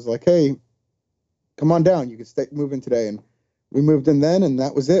 and was like, "Hey, come on down. You can move in today." And we moved in then, and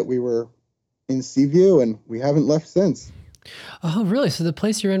that was it. We were in Seaview, and we haven't left since. Oh, really? So the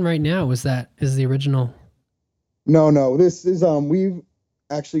place you're in right now is the original? No. This is we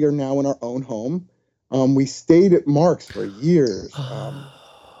actually are now in our own home. We stayed at Mark's for years.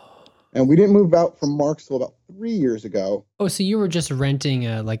 And we didn't move out from Mark's till about 3 years ago. Oh, so you were just renting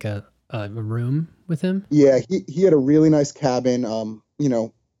a room with him? Yeah, he had a really nice cabin,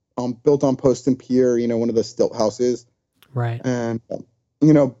 built on Post and Pier, one of the stilt houses. Right. And,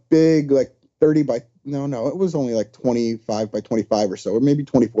 big, like 30 by, no, it was only like 25 by 25 or so, or maybe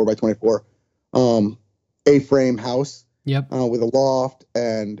 24 by 24, A-frame house. Yep. With a loft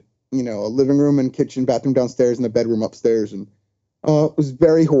and, a living room and kitchen, bathroom downstairs, and a bedroom upstairs. And it was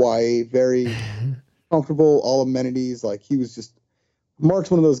very Hawaii, very comfortable, all amenities. Like Mark's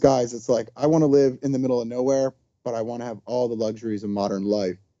one of those guys that's like, I want to live in the middle of nowhere, but I want to have all the luxuries of modern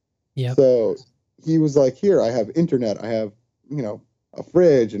life. Yep. So he was like, here, I have internet, I have, a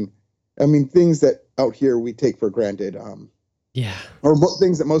fridge, and I mean, things that out here we take for granted. Yeah. Or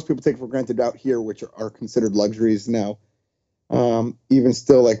things that most people take for granted out here, which are considered luxuries now. Even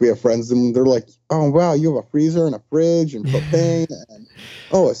still, like we have friends and they're like, "Oh wow, you have a freezer and a fridge and propane and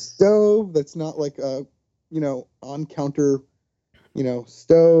a stove that's not like a, on counter,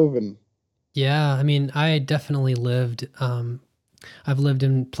 stove." And yeah, I mean, I definitely lived. I've lived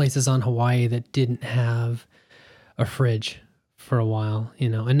in places on Hawaii that didn't have a fridge for a while,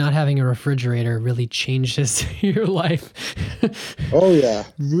 and not having a refrigerator really changes your life. Oh yeah,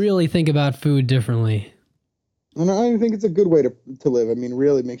 really think about food differently. And I think it's a good way to live. I mean,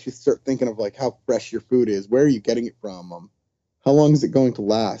 really makes you start thinking of like how fresh your food is. Where are you getting it from? How long is it going to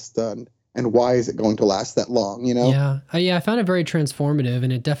last? And why is it going to last that long? Yeah. I found it very transformative,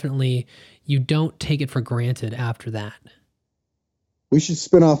 and it definitely, you don't take it for granted after that. We should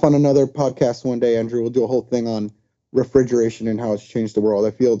spin off on another podcast one day, Andrew. We'll do a whole thing on refrigeration and how it's changed the world.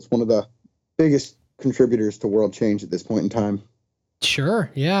 I feel it's one of the biggest contributors to world change at this point in time.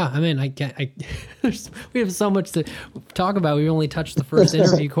 Sure. Yeah. I mean, we have so much to talk about. We only touched the first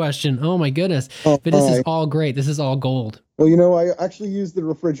interview question. Oh my goodness. But this is all great. This is all gold. Well, I actually use the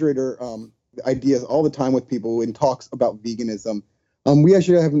refrigerator ideas all the time with people in talks about veganism. We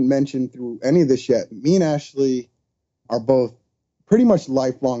actually haven't mentioned through any of this yet. Me and Ashley are both pretty much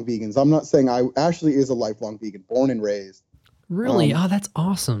lifelong vegans. I'm not saying Ashley is a lifelong vegan, born and raised. Really? Oh, that's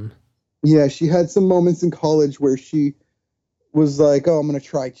awesome. Yeah. She had some moments in college where she was like, "Oh, I'm going to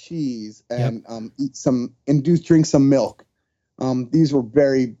try cheese and eat some and drink some milk." These were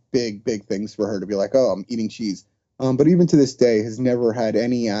very big things for her to be like, "Oh, I'm eating cheese." But even to this day has never had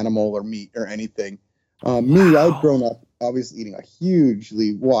any animal or meat or anything. Me, I've grown up obviously eating a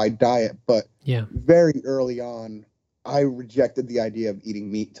hugely wide diet, but very early on, I rejected the idea of eating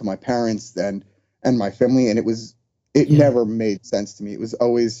meat to my parents and my family. And it never made sense to me. It was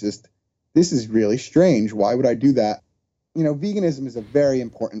always just, this is really strange. Why would I do that? Veganism is a very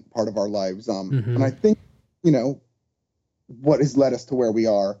important part of our lives. And I think, what has led us to where we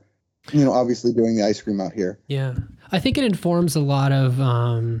are, obviously doing the ice cream out here. Yeah. I think it informs a lot of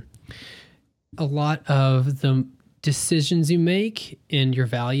the decisions you make and your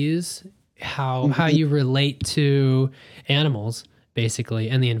values, how you relate to animals, basically,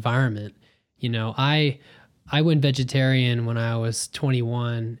 and the environment. I went vegetarian when I was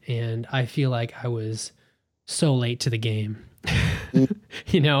 21, and I feel like I was so late to the game.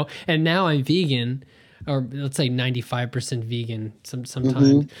 Mm. And now I'm vegan, or let's say 95% vegan.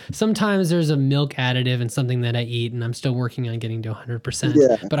 Mm-hmm. Sometimes there's a milk additive in something that I eat, and I'm still working on getting to 100%,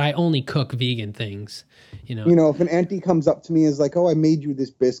 Yeah. but I only cook vegan things, If an auntie comes up to me and is like, "Oh, I made you this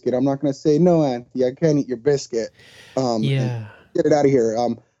biscuit," I'm not going to say, "No, auntie, I can't eat your biscuit." And Yeah. get it out of here.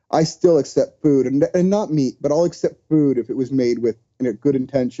 I still accept food, and not meat, but I'll accept food if it was made with good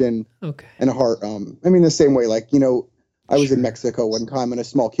intention Okay. and a heart. I mean, the same way, like, I was in Sure. Mexico one time and a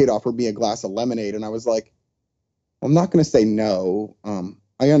small kid offered me a glass of lemonade, and I was like, I'm not going to say no.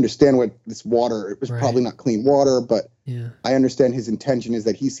 I understand what this water, it was Right. probably not clean water, but Yeah. I understand his intention is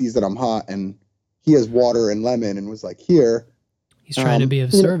that he sees that I'm hot and he has water and lemon and was like, here. He's trying to be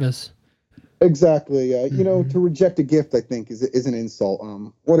of you know, service. Exactly. Mhm. To reject a gift, I think is an insult.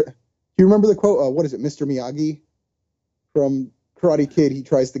 Do you remember the quote? What is it? Mr. Miyagi from Karate Kid. He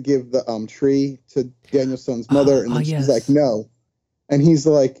tries to give the tree to Daniel-san's mother, and then she's yes. like, no. And he's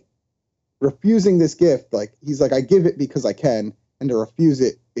like, refusing this gift, like, he's like, I give it because I can, and to refuse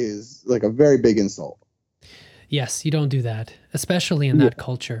it is like a very big insult. Yes, you don't do that, especially in that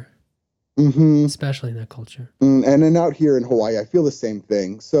culture. Mm-hmm. Especially in that culture. And then out here in Hawaii, I feel the same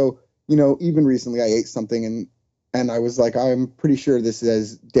thing. So, even recently I ate something and I was like, I'm pretty sure this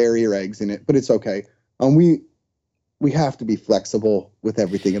has dairy or eggs in it, but it's okay. We have to be flexible with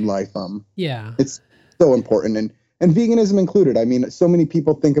everything in life. Yeah. It's so important, and veganism included. I mean, so many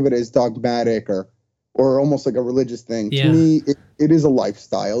people think of it as dogmatic or almost like a religious thing. Yeah. To me, it is a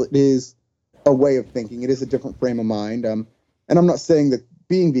lifestyle. It is a way of thinking. It is a different frame of mind. And I'm not saying that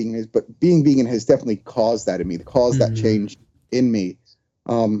being vegan is, but being vegan has definitely caused that in me, caused that change in me.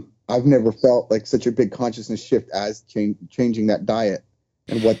 I've never felt like such a big consciousness shift as changing that diet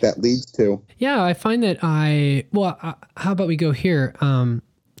and what that leads to. Yeah, I find that how about we go here?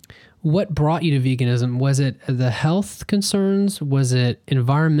 What brought you to veganism? Was it the health concerns? Was it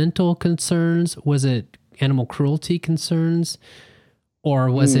environmental concerns? Was it animal cruelty concerns? Or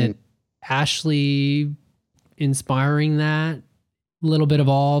was it Ashley inspiring that? A little bit of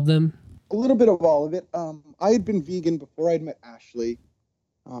all of them? A little bit of all of it. I had been vegan before I'd met Ashley.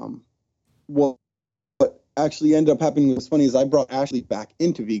 What actually ended up happening was funny is I brought Ashley back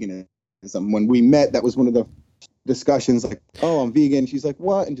into veganism. When we met, that was one of the discussions, like, oh, I'm vegan. She's like,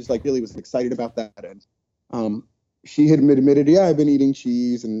 what? And just like really was excited about that. And she had admitted, yeah, I've been eating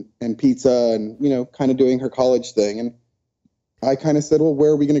cheese and pizza and, kind of doing her college thing. And I kind of said, well,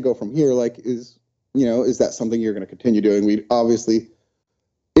 where are we going to go from here? Like, is that something you're going to continue doing? We obviously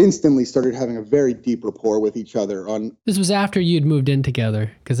instantly started having a very deep rapport with each other. This was after you'd moved in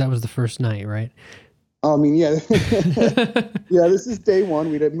together, because that was the first night, right? I mean, yeah. Yeah, this is day one.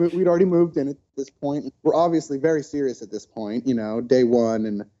 We'd already moved in at this point. We're obviously very serious at this point, day one.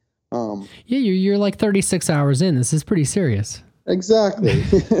 And yeah, you're like 36 hours in. This is pretty serious. Exactly.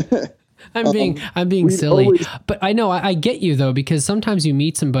 I'm being silly, but I know I get you though, because sometimes you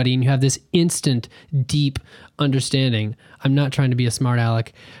meet somebody and you have this instant deep understanding. I'm not trying to be a smart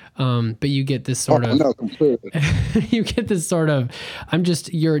aleck, but you get this sort of. No, completely. You get this sort of.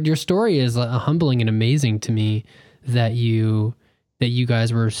 Your story is humbling and amazing to me that you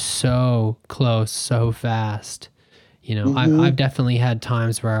guys were so close so fast. I've definitely had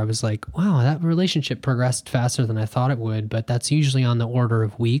times where I was like, wow, that relationship progressed faster than I thought it would, but that's usually on the order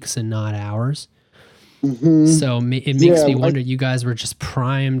of weeks and not hours. Mm-hmm. So it makes me wonder, you guys were just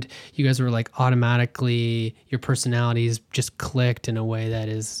primed. You guys were like automatically, your personalities just clicked in a way that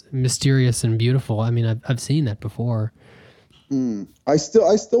is mysterious and beautiful. I mean, I've seen that before. I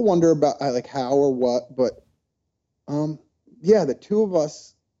still wonder about like how or what, but yeah, the two of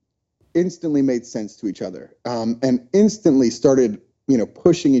us instantly made sense to each other, and instantly started,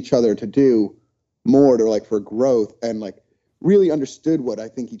 pushing each other to do more, to like for growth, and like really understood what I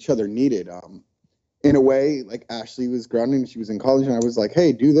think each other needed. In a way, like Ashley was grounding, she was in college, and I was like,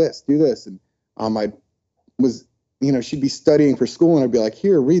 hey, do this. And I was, she'd be studying for school, and I'd be like,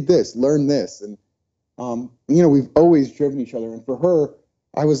 here, read this, learn this. And, we've always driven each other. And for her,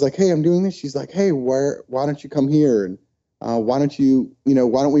 I was like, hey, I'm doing this. She's like, hey, why don't you come here? And why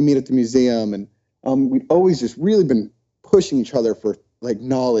don't we meet at the museum? And we'd always just really been pushing each other for like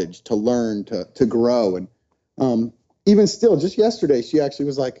knowledge, to learn, to grow. And even still, just yesterday, she actually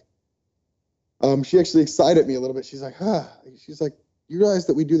was like, she actually excited me a little bit. She's like, she's like, you realize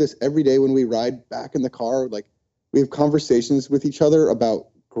that we do this every day when we ride back in the car? Like, we have conversations with each other about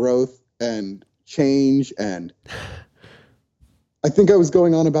growth and change. And I think I was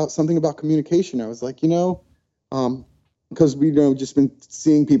going on about something about communication. I was like, because we just been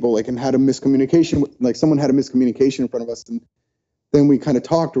seeing people like and had a miscommunication, like someone had a miscommunication in front of us, and then we kind of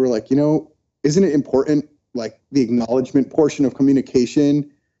talked. We're like, isn't it important like the acknowledgement portion of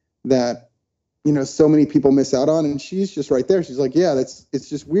communication that, you know, so many people miss out on. And she's just right there. She's like, yeah, it's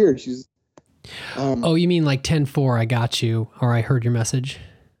just weird. She's, oh, you mean like 10-4, I got you, or I heard your message,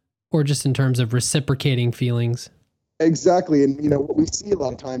 or just in terms of reciprocating feelings? Exactly. And, you know, what we see a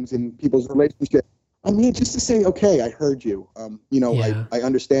lot of times in people's relationships, I mean, just to say, okay, I heard you, you know, Yeah. I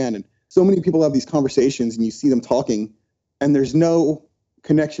understand. And so many people have these conversations and you see them talking and there's no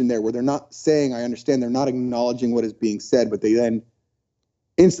connection there where they're not saying, I understand. They're not acknowledging what is being said, but they then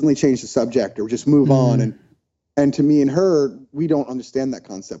instantly change the subject or just move on. And to me and her, we don't understand that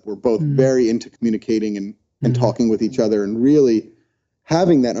concept. We're both very into communicating and talking with each other and really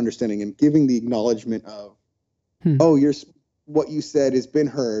having that understanding and giving the acknowledgement of, oh, what you said has been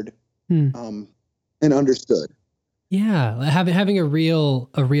heard and understood. Yeah, having a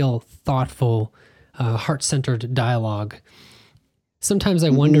real thoughtful, heart-centered dialogue. Sometimes I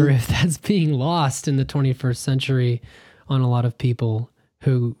wonder if that's being lost in the 21st century on a lot of people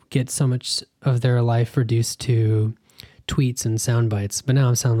who get so much of their life reduced to tweets and sound bites. But now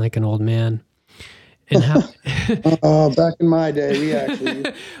I sound like an old man. And how back in my day, we actually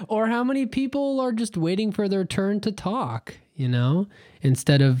or how many people are just waiting for their turn to talk, you know,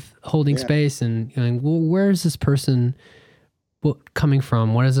 instead of holding space and going, well, where is this person coming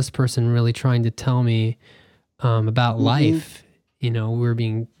from? What is this person really trying to tell me about life? You know, we're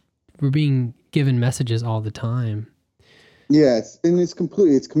being given messages all the time. Yeah,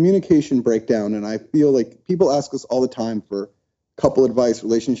 it's communication breakdown. And I feel like people ask us all the time for couple advice,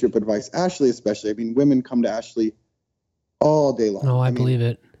 relationship advice. Ashley especially. I mean, women come to Ashley all day long. Oh, I believe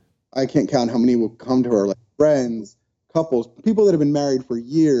it. I can't count how many will come to her, like friends, couples, people that have been married for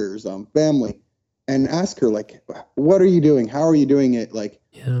years, family, and ask her, like, what are you doing? How are you doing it? Like,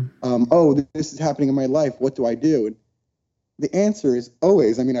 oh, this is happening in my life. What do I do? And the answer is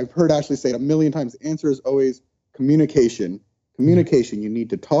always, I mean, I've heard Ashley say it a million times. The answer is always communication. Communication. You need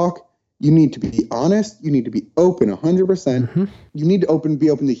to talk. You need to be honest. You need to be open 100%. You need to be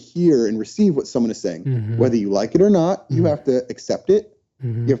open to hear and receive what someone is saying. Whether you like it or not, you have to accept it.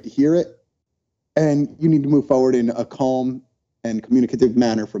 You have to hear it. And you need to move forward in a calm and communicative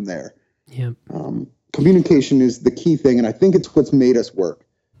manner from there. Yeah. Communication is the key thing. And I think it's what's made us work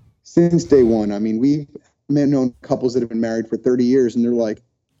since day one. I mean, we've known couples that have been married for 30 years and they're like,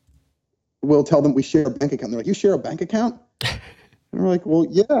 we'll tell them we share a bank account. They're like, you share a bank account? And we're like, well,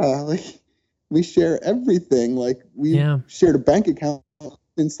 yeah, like we share everything. Like we shared a bank account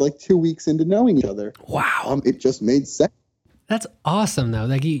since like 2 weeks into knowing each other. Wow. It just made sense. That's awesome though.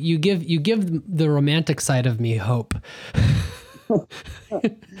 Like you give the romantic side of me hope.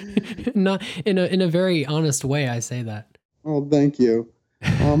 Not in a very honest way. I say that. Oh, thank you.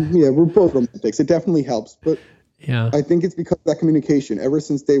 Yeah, we're both romantics. It definitely helps, but I think it's because of that communication. Ever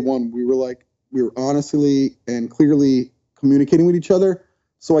since day one, we were honestly and clearly communicating with each other.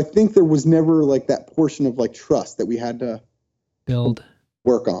 So I think there was never like that portion of like trust that we had to build,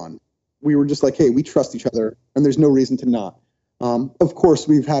 work on. We were just like, hey, we trust each other and there's no reason to not. Of course,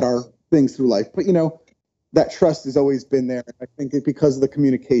 we've had our things through life, but you know, that trust has always been there. I think because of the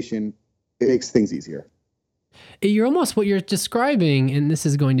communication, it makes things easier. You're almost what you're describing, and this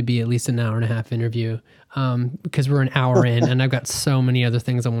is going to be at least an hour and a half interview because we're an hour in, and I've got so many other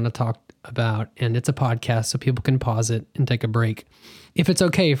things I want to talk about, and it's a podcast, so people can pause it and take a break. If it's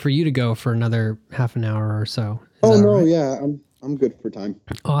okay for you to go for another half an hour or so. Oh no, right? Yeah, I'm good for time.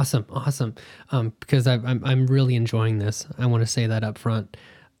 Awesome. Because I'm really enjoying this. I want to say that up front.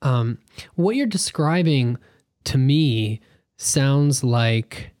 What you're describing to me sounds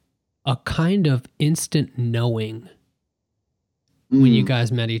like a kind of instant knowing when you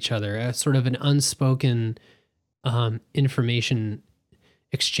guys met each other, sort of an unspoken information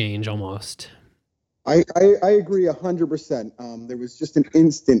exchange almost. I agree 100%. There was just an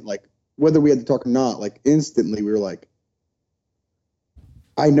instant, like whether we had to talk or not, like instantly we were like,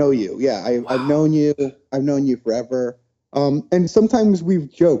 I know you. Yeah, I've known you. I've known you forever. And sometimes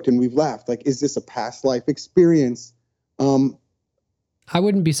we've joked and we've laughed. Like, is this a past life experience? I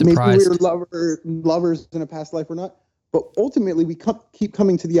wouldn't be surprised. Maybe we were lovers in a past life or not. But ultimately, we keep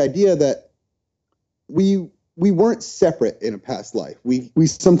coming to the idea that we weren't separate in a past life. We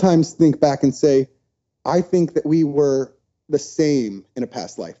sometimes think back and say, I think that we were the same in a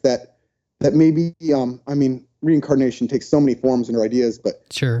past life. That maybe, I mean, reincarnation takes so many forms in our ideas, but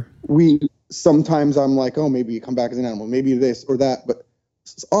sure. Sometimes I'm like, oh, maybe you come back as an animal, maybe this or that. But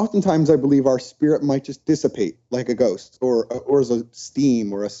oftentimes I believe our spirit might just dissipate like a ghost or as a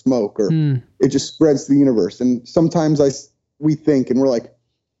steam or a smoke, or it just spreads to the universe. And sometimes we think and we're like,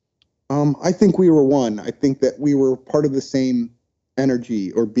 I think we were one. I think that we were part of the same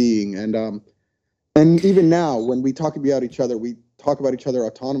energy or being. And And even now, when we talk about each other, we talk about each other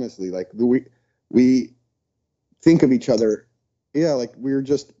autonomously. Like we think of each other, yeah, like we're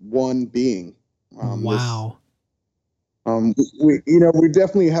just one being. Wow. We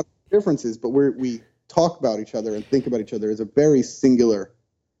definitely have differences, but we talk about each other and think about each other as a very singular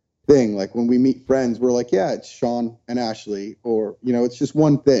thing. Like when we meet friends, we're like, yeah, it's Sean and Ashley, or it's just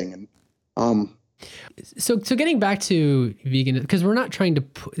one thing. And so getting back to vegan, because we're not trying to.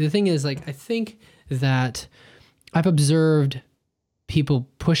 The thing is, like, I think that I've observed people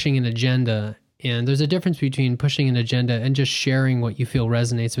pushing an agenda, and there's a difference between pushing an agenda and just sharing what you feel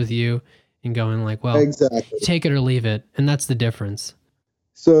resonates with you and going like, well, exactly, take it or leave it, and that's the difference.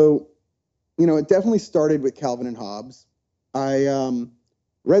 So, it definitely started with Calvin and Hobbes. I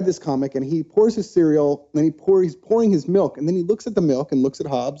read this comic, and he pours his cereal, and then he's pouring his milk, and then he looks at the milk and looks at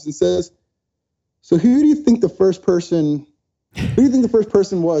Hobbes and says, "So who do you think the first person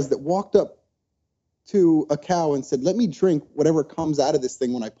was that walked up to a cow and said, 'Let me drink whatever comes out of this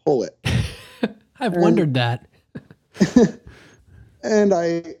thing when I pull it'?" I've wondered that. And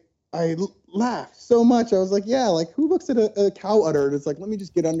I laughed so much. I was like, yeah, like who looks at a cow udder and it's like, let me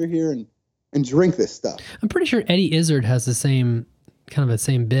just get under here and drink this stuff. I'm pretty sure Eddie Izzard has the same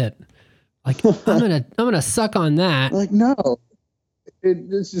bit. Like, I'm gonna suck on that. Like, no,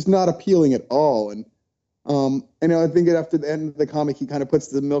 it's just not appealing at all. And I think after the end of the comic, he kind of puts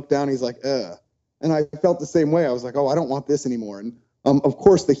the milk down. He's like, ugh. And I felt the same way. I was like, oh, I don't want this anymore. And of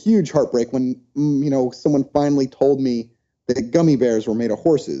course, the huge heartbreak when someone finally told me that gummy bears were made of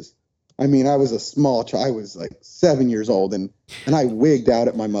horses. I mean, I was a small child. I was like 7 years old, and I wigged out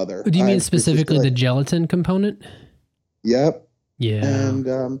at my mother. Do you mean specifically the gelatin component? Yep. Yeah.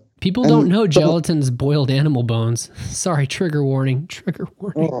 And people don't know gelatin's boiled animal bones. Sorry, trigger warning. Trigger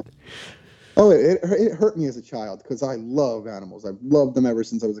warning. It hurt me as a child because I love animals. I've loved them ever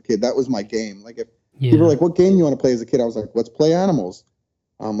since I was a kid. That was my game. Like if people were like, "What game you want to play as a kid?" I was like, "Let's play animals.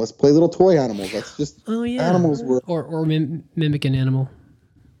 Let's play little toy animals. Let's just animals were or mimic an animal."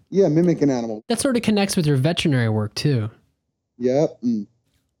 Yeah, mimic an animal. That sort of connects with your veterinary work too. Yep.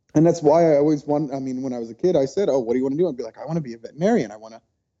 And that's why I always when I was a kid, I said, "Oh, what do you want to do?" I'd be like, "I want to be a veterinarian. I want to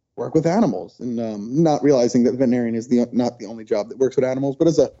work with animals." And not realizing that veterinarian is not the only job that works with animals, but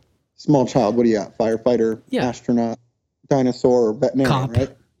as a small child, what do you got? Firefighter, astronaut, dinosaur, veterinarian, cop.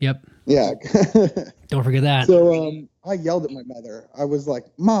 Right? Yep. Yeah. Don't forget that. So I yelled at my mother. I was like,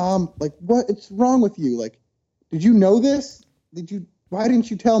 "Mom, like what's wrong with you? Like, did you know this? Why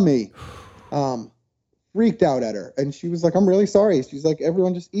didn't you tell me?" Freaked out at her. And she was like, "I'm really sorry." She's like,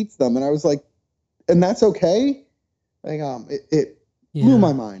 "Everyone just eats them." And I was like, "And that's okay?" Like, it blew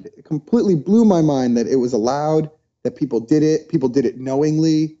my mind. It completely blew my mind that it was allowed, that people did it. People did it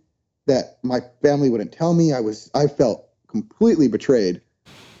knowingly, that my family wouldn't tell me. I felt completely betrayed.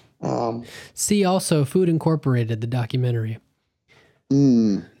 See also Food Incorporated, the documentary.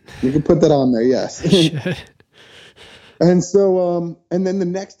 You can put that on there. Yes. And so, and then the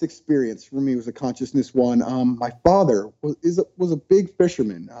next experience for me was a consciousness one. My father was a big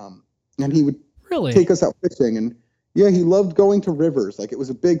fisherman, and he would take us out fishing. And yeah, he loved going to rivers. Like it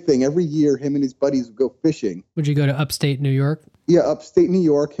was a big thing. Every year, him and his buddies would go fishing. Would you go to upstate New York? Yeah, upstate New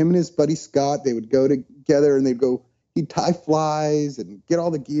York. Him and his buddy Scott, they would go together, and he'd tie flies and get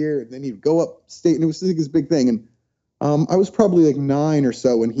all the gear, and then he'd go upstate, and it was like this big thing. And I was probably like 9 or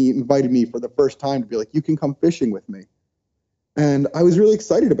so when he invited me for the first time to be like, "You can come fishing with me." And I was really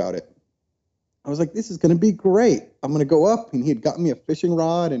excited about it. I was like, "This is going to be great. I'm going to go up." And he had gotten me a fishing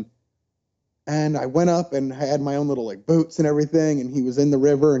rod, and I went up and I had my own little like boots and everything. And he was in the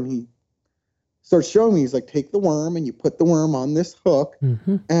river, and he starts showing me. He's like, "Take the worm and you put the worm on this hook."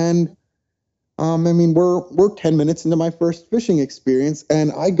 Mm-hmm. And we're 10 minutes into my first fishing experience,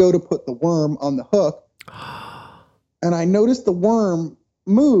 and I go to put the worm on the hook, and I notice the worm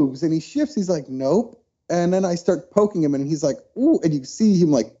moves and he shifts. He's like, "Nope." And then I start poking him, and he's like, "Ooh!" And you see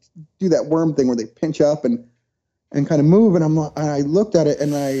him like do that worm thing where they pinch up and kind of move. And I looked at it,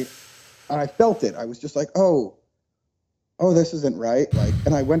 and I felt it. I was just like, oh, this isn't right. Like,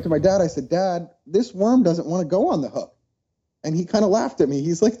 and I went to my dad. I said, "Dad, this worm doesn't want to go on the hook." And he kind of laughed at me.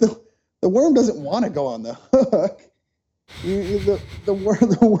 He's like, the worm doesn't want to go on the hook. The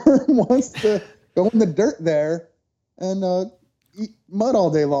worm wants to go in the dirt there and eat mud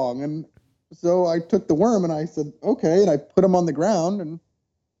all day long. And so I took the worm and I said, "Okay." And I put him on the ground and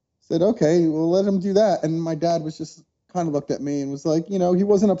said, "Okay, well, let him do that." And my dad was just kind of looked at me and was like, he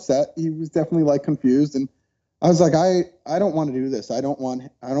wasn't upset. He was definitely like confused. And I was like, I don't want to do this. I don't want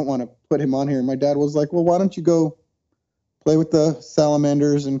to put him on here. And my dad was like, "Well, why don't you go play with the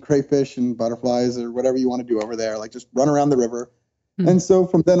salamanders and crayfish and butterflies or whatever you want to do over there? Like just run around the river." And so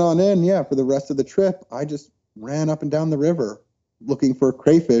from then on in, yeah, for the rest of the trip, I just ran up and down the river looking for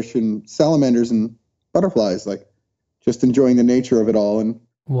crayfish and salamanders and butterflies, like just enjoying the nature of it all. And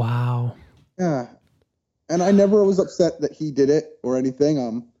Wow. yeah, and I never was upset that he did it or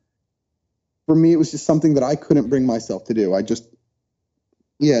anything. For me, it was just something that I couldn't bring myself to do. I just,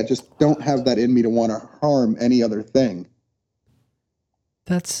 yeah, just don't have that in me to want to harm any other thing.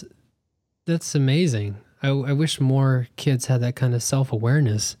 That's amazing. I wish more kids had that kind of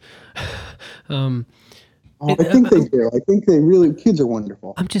self-awareness. I think they do. I think they really, kids are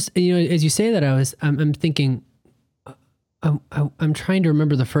wonderful. I'm just, as you say that, I'm thinking, I'm trying to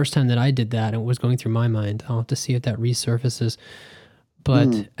remember the first time that I did that and it was going through my mind. I'll have to see if that resurfaces.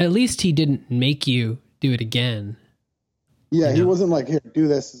 But at least he didn't make you do it again. Yeah, he wasn't like, here, do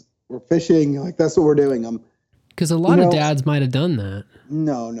this. We're fishing. Like, that's what we're doing. Because a lot of dads might have done that.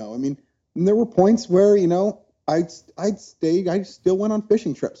 No. I mean, there were points where, I'd stay. I still went on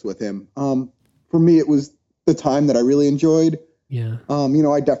fishing trips with him. For me, it was the time that I really enjoyed. Yeah.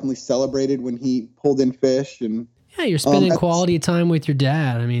 I definitely celebrated when he pulled in fish. And yeah, you're spending quality time with your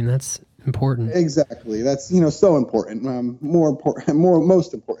dad. I mean, that's important. Exactly. That's, so important.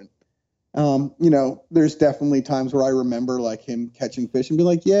 Most important. There's definitely times where I remember like him catching fish and be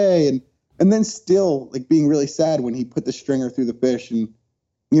like, yay. And then still like being really sad when he put the stringer through the fish. And,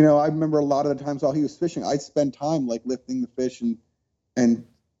 I remember a lot of the times while he was fishing, I'd spend time like lifting the fish and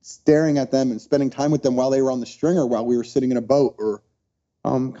staring at them and spending time with them while they were on the stringer, while we were sitting in a boat, or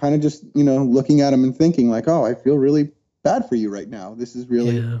kind of just, looking at them and thinking like, oh, I feel really bad for you right now. This is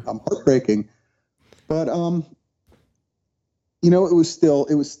really heartbreaking. But, it was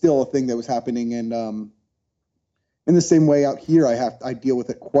still a thing that was happening. And in the same way out here, I deal with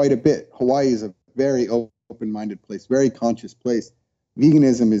it quite a bit. Hawaii is a very open-minded place, very conscious place.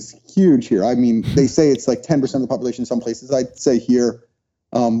 Veganism is huge here. I mean, they say it's like 10% of the population in some places. I'd say here,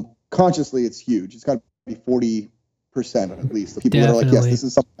 consciously, it's huge. It's got to be 40% at least. The people that are like, yes, this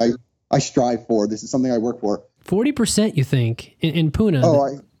is something I strive for. This is something I work for. 40%, you think, in Puna?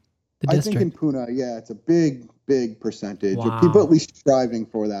 I think in Puna, yeah, it's a big percentage of people at least striving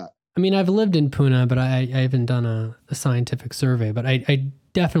for that. I mean, I've lived in Puna, but I haven't done a scientific survey. But I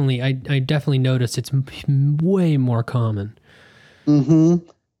definitely noticed it's way more common. Mm-hmm.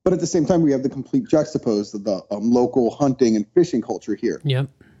 But at the same time, we have the complete juxtapose of the local hunting and fishing culture here. Yep.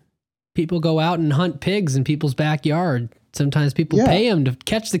 People go out and hunt pigs in people's backyard. Sometimes people pay them to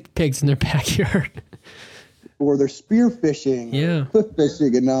catch the pigs in their backyard. Or they're spear fishing, cliff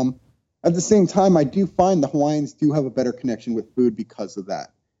fishing. And at the same time, I do find the Hawaiians do have a better connection with food because of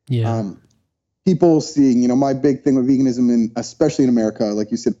that. Yeah. People seeing, my big thing with veganism, and especially in America, like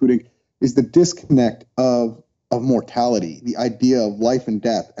you said, fooding, is the disconnect of mortality, the idea of life and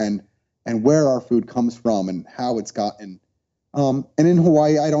death, and where our food comes from and how it's gotten. And in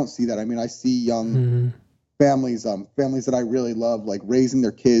Hawaii, I don't see that. I mean, I see young families that I really love, like raising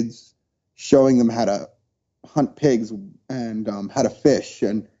their kids, showing them how to hunt pigs and how to fish,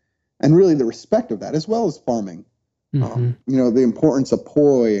 and really the respect of that, as well as farming. The importance of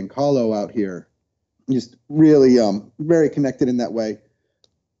poi and kalo out here, just really very connected in that way.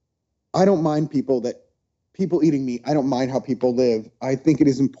 I don't mind people eating meat. I don't mind how people live. I think it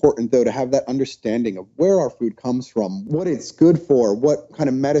is important, though, to have that understanding of where our food comes from, what it's good for, what kind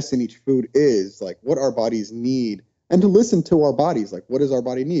of medicine each food is, like what our bodies need, and to listen to our bodies. Like, what does our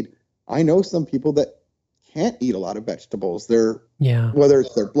body need? I know some people that can't eat a lot of vegetables. Whether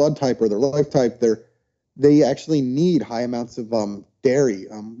it's their blood type or their life type, they actually need high amounts of dairy.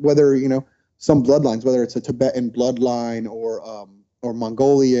 Whether some bloodlines, whether it's a Tibetan bloodline or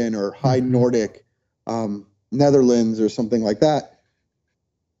Mongolian or High Nordic, Netherlands or something like that,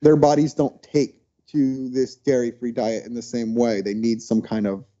 their bodies don't take to this dairy-free diet in the same way. They need some kind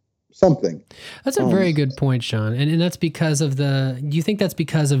of something. That's a very good point, Sean. And that's because do you think that's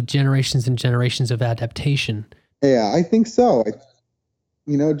because of generations and generations of adaptation? Yeah, I think so.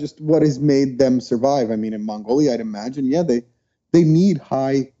 Just what has made them survive. I mean, in Mongolia, I'd imagine, they need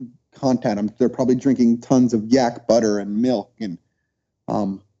high content. They're probably drinking tons of yak butter and milk and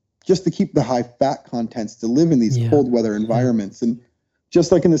just to keep the high fat contents to live in these cold weather environments. And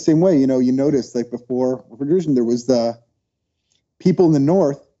just like in the same way, you notice like before refrigeration, there was the people in the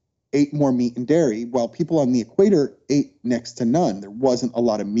north ate more meat and dairy, while people on the equator ate next to none. There wasn't a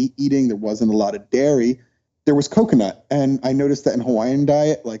lot of meat eating. There wasn't a lot of dairy. There was coconut. And I noticed that in Hawaiian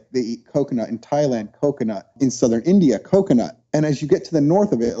diet, like they eat coconut. In Thailand, coconut. In southern India, coconut. And as you get to the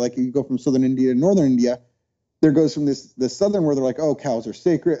north of it, like you go from southern India to northern India, there goes from the southern where they're like, oh, cows are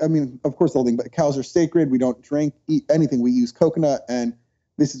sacred. I mean, of course, the whole thing, but cows are sacred. We don't eat anything. We use coconut, and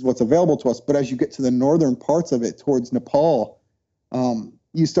this is what's available to us. But as you get to the northern parts of it, towards Nepal,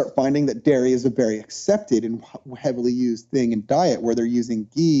 you start finding that dairy is a very accepted and heavily used thing in diet, where they're using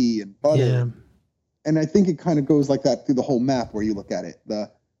ghee and butter. Yeah. And I think it kind of goes like that through the whole map where you look at it.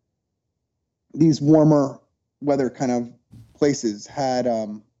 These warmer weather kind of places had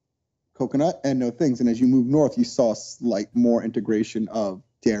coconut and no things. And as you move north, you saw slight more integration of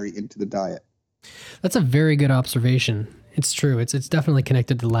dairy into the diet. That's a very good observation. It's true. It's definitely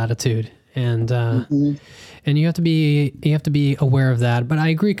connected to latitude, and and you have to be aware of that. But I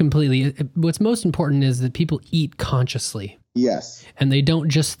agree completely. What's most important is that people eat consciously. Yes. And they don't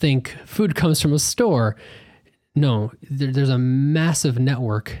just think food comes from a store. No, there's a massive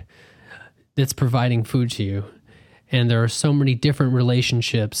network that's providing food to you. And there are so many different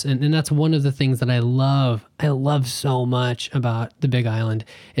relationships. And that's one of the things that I love so much about the Big Island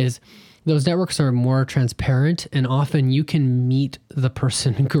is those networks are more transparent, and often you can meet the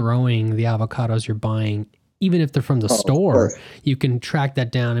person growing the avocados you're buying. Even if they're from the store, you can track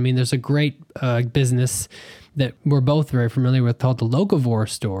that down. I mean, there's a great business that we're both very familiar with called the Locavore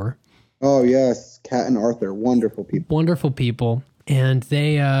store. Oh, yes. Kat and Arthur, wonderful people. Wonderful people. And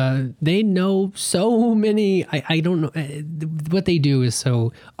they know so many. I don't know. What they do is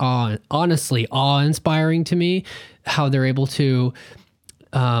so honestly awe-inspiring to me, how they're able to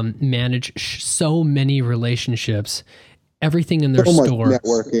manage so many relationships. Everything in their store. Much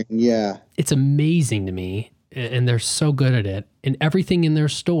networking, yeah. It's amazing to me, and they're so good at it. And everything in their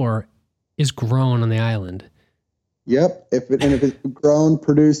store is grown on the island. Yep. If it's grown,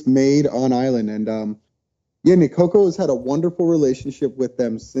 produced, made on island. And Nicoco has had a wonderful relationship with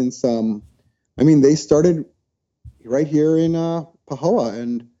them since they started right here in Pahoa,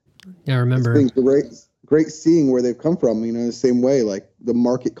 and I remember. It's been great seeing where they've come from, the same way, like the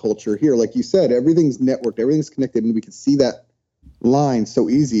market culture here, like you said, everything's networked, everything's connected, and we can see that line so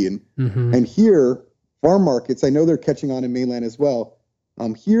easy. And here, farm markets, I know they're catching on in mainland as well.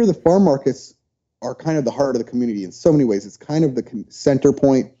 Here, the farm markets are kind of the heart of the community in so many ways. It's kind of the center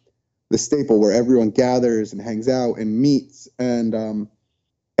point, the staple where everyone gathers and hangs out and meets and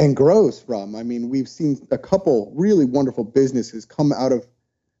grows from. I mean, we've seen a couple really wonderful businesses come out of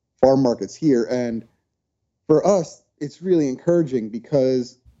farm markets here, and for us, it's really encouraging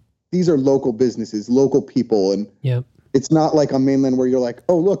because these are local businesses, local people. And it's not like on mainland where you're like,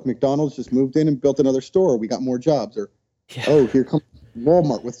 oh, look, McDonald's just moved in and built another store. We got more jobs. Or, oh, here comes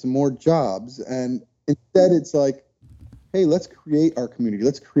Walmart with some more jobs. And instead, it's like, hey, let's create our community.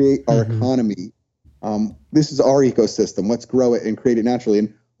 Let's create our economy. This is our ecosystem. Let's grow it and create it naturally.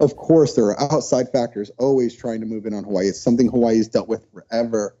 And of course, there are outside factors always trying to move in on Hawaii. It's something Hawaii's dealt with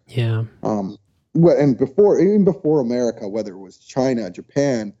forever. Yeah. And even before America, whether it was China,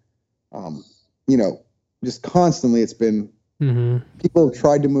 Japan, just constantly, it's been people have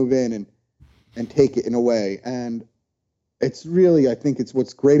tried to move in and take it in a way. And it's really, I think it's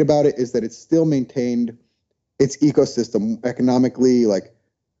what's great about it is that it's still maintained its ecosystem economically, like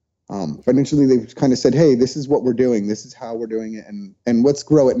financially. They've kind of said, hey, this is what we're doing. This is how we're doing it. And let's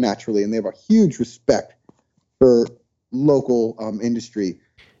grow it naturally. And they have a huge respect for local industry.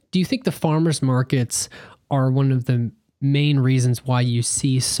 Do you think the farmers markets are one of the main reasons why you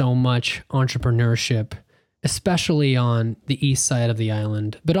see so much entrepreneurship, especially on the east side of the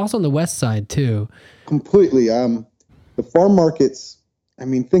island, but also on the west side too? Completely. The farm markets, I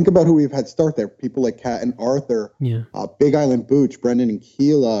mean, think about who we've had start there. People like Kat and Arthur, Big Island Booch, Brendan and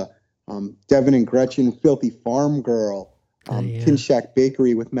Keela, Devin and Gretchen, Filthy Farm Girl, Tin Shack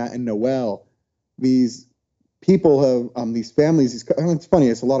Bakery with Matt and Noel. These people have these families. It's funny,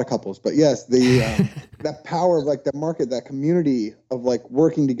 it's a lot of couples, but yes, that power of like that market, that community of like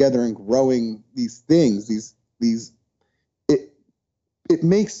working together and growing these things. It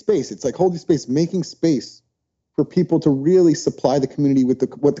makes space. It's like holding space, making space for people to really supply the community with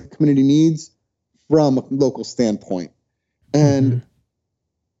what the community needs from a local standpoint. And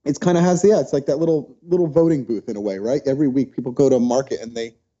it's kind of has it's like that little voting booth in a way, right? Every week people go to a market and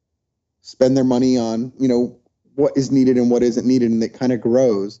they spend their money on what is needed and what isn't needed, and it kind of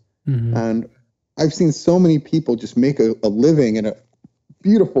grows. And I've seen so many people just make a living and a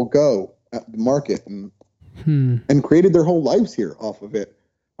beautiful go at the market and created their whole lives here off of it.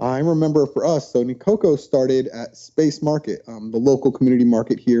 I remember for us, so Nicoco started at Space Market, the local community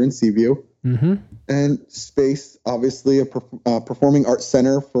market here in Seaview. And Space, obviously a performing arts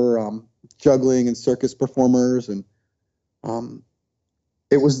center for juggling and circus performers. And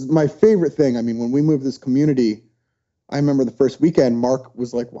it was my favorite thing. I mean, when we moved this community, I remember the first weekend, Mark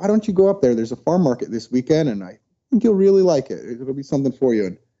was like, why don't you go up there? There's a farm market this weekend, and I think you'll really like it. It'll be something for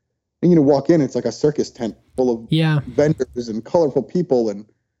you. And walk in, it's like a circus tent full of vendors and colorful people. And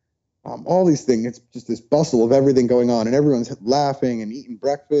all these things. It's just this bustle of everything going on, and everyone's laughing and eating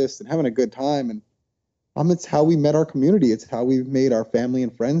breakfast and having a good time. And it's how we met our community. It's how we've made our family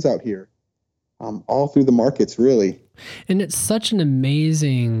and friends out here, all through the markets, really. And it's such an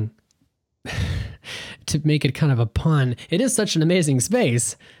amazing, to make it kind of a pun, it is such an amazing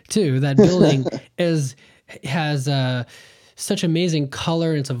space too. That building has such amazing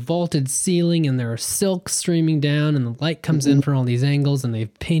color. It's a vaulted ceiling, and there are silks streaming down, and the light comes in from all these angles, and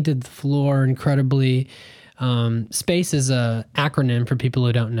they've painted the floor incredibly. SPACE is a acronym for people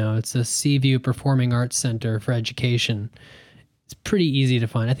who don't know. It's a Seaview Performing Arts Center for Education. It's pretty easy to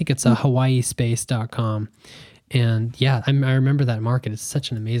find. I think it's hawaiispace.com. And yeah, I remember that market. It's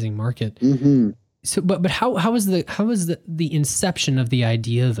such an amazing market. So, but how was the inception of the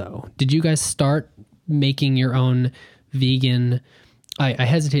idea though? Did you guys start making your own vegan? I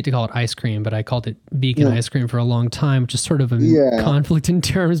hesitate to call it ice cream, but I called it vegan ice cream for a long time, which is sort of a conflict in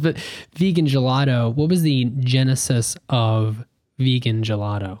terms. But vegan gelato. What was the genesis of vegan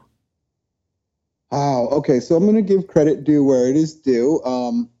gelato? Oh, okay. So I'm going to give credit due where it is due.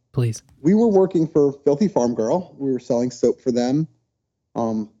 Please. We were working for Filthy Farm Girl. We were selling soap for them,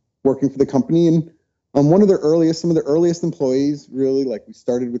 working for the company. And some of the earliest employees, really, like we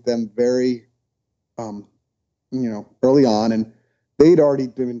started with them very, early on. And they'd already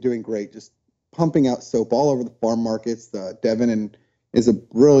been doing great, just pumping out soap all over the farm markets. Devin is a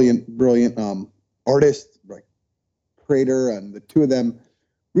brilliant artist, like creator, and the two of them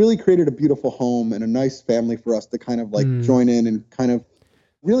really created a beautiful home and a nice family for us to kind of like join in, and kind of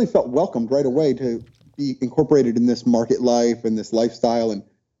really felt welcomed right away to be incorporated in this market life and this lifestyle. And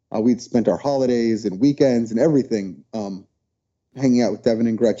we'd spent our holidays and weekends and everything hanging out with Devin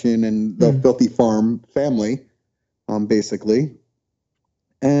and Gretchen and the Filthy Farm family, basically.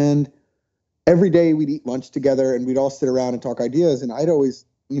 And every day we'd eat lunch together, and we'd all sit around and talk ideas. And I'd always,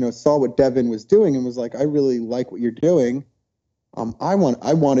 saw what Devin was doing and was like, I really like what you're doing. I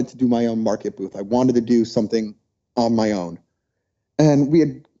wanted to do my own market booth. I wanted to do something on my own.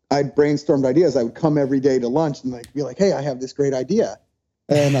 And I'd brainstormed ideas. I would come every day to lunch and be like, hey, I have this great idea.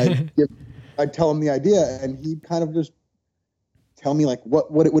 And I'd tell him the idea, and he'd kind of just tell me like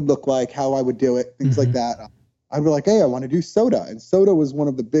what it would look like, how I would do it, things like that. I'd be like, hey, I want to do soda. And soda was one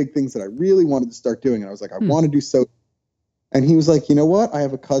of the big things that I really wanted to start doing. And I was like, I want to do soda. And he was like, you know what? I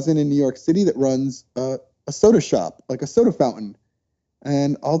have a cousin in New York City that runs a soda shop, like a soda fountain.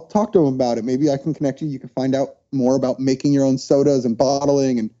 And I'll talk to him about it. Maybe I can connect you. You can find out more about making your own sodas and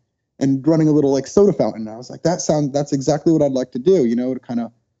bottling and running a little like soda fountain. And I was like, that's exactly what I'd like to do, to kind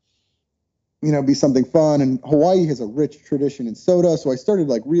of, be something fun. And Hawaii has a rich tradition in soda. So I started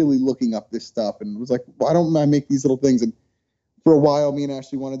like really looking up this stuff and was like, why don't I make these little things? And for a while, me and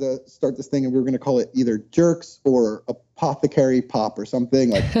Ashley wanted to start this thing, and we were going to call it either Jerks or Apothecary Pop or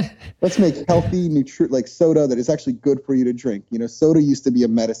something. Like, let's make healthy, like soda that is actually good for you to drink. Soda used to be a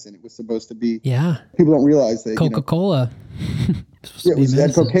medicine. It was supposed to be. Yeah. People don't realize that. Coca-Cola. It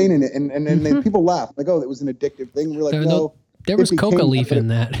had cocaine in it, and then people laughed like, oh, that was an addictive thing. We're like, there was coca leaf in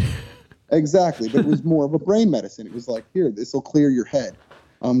that. Exactly, but it was more of a brain medicine. It was like, here, this will clear your head.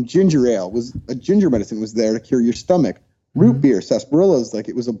 Ginger ale was a ginger medicine. It was there to cure your stomach. Root beer, sarsaparillas, like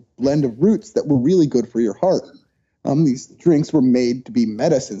it was a blend of roots that were really good for your heart. These drinks were made to be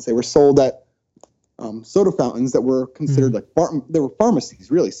medicines. They were sold at soda fountains that were considered they were pharmacies,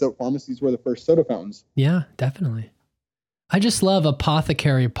 really. So pharmacies were the first soda fountains. Yeah, definitely. I just love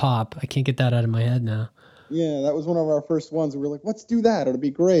Apothecary Pop. I can't get that out of my head now. Yeah, that was one of our first ones. We were like, let's do that. It'll be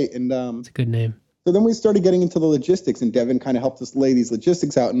great. And it's a good name. So then we started getting into the logistics, and Devin kind of helped us lay these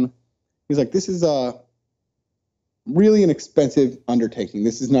logistics out. And he's like, this is really an expensive undertaking.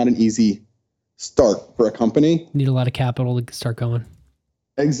 This is not an easy start for a company. Need a lot of capital to start going.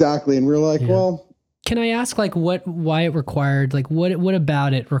 Exactly. And we're like, well, can I ask why it required, what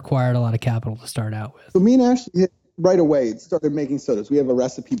about it required a lot of capital to start out with? So me and Ashley right away started making sodas. We have a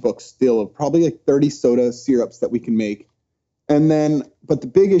recipe book still of probably like 30 soda syrups that we can make. And then, but the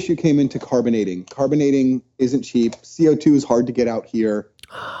big issue came into carbonating. Carbonating isn't cheap. CO2 is hard to get out here.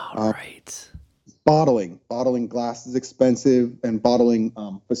 Oh, right. Bottling glass is expensive, and bottling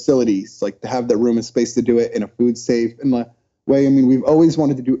facilities, like to have the room and space to do it in a food safe way. I mean, we've always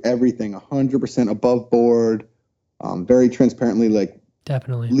wanted to do everything 100% above board, very transparently, like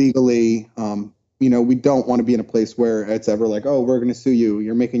definitely legally. We don't want to be in a place where it's ever like, oh, we're going to sue you.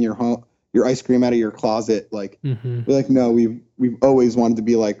 You're making your ice cream out of your closet. Like, we're like, no, we've always wanted to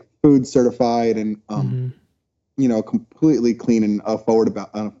be like food certified and completely clean and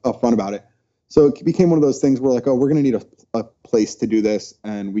upfront about it. So it became one of those things where like, oh, we're going to need a place to do this,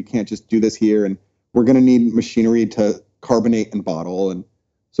 and we can't just do this here. And we're going to need machinery to carbonate and bottle. And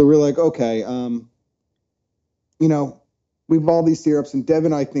So we're like, okay, we've all these syrups, and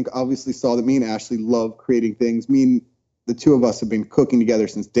Devin, I think, obviously saw that me and Ashley love creating things. Me and the two of us have been cooking together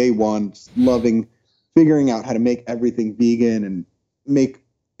since day one, just loving figuring out how to make everything vegan and make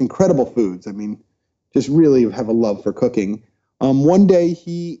incredible foods. I mean, just really have a love for cooking. One day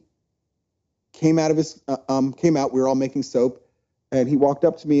he came out. We were all making soap, and he walked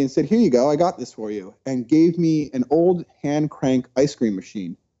up to me and said, "Here you go. I got this for you," and gave me an old hand crank ice cream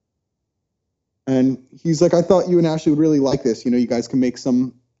machine. And he's like, "I thought you and Ashley would really like this. You guys can make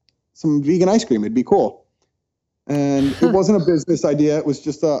some vegan ice cream. It'd be cool." And it wasn't a business idea. It was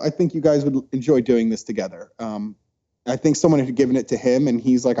just, I think you guys would enjoy doing this together. I think someone had given it to him, and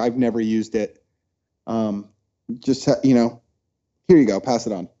he's like, "I've never used it. Here you go, pass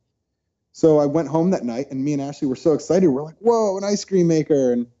it on." So I went home that night, and me and Ashley were so excited. We're like, "Whoa, an ice cream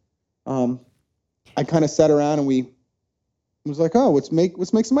maker!" And I kind of sat around, and we was like, "Oh, let's make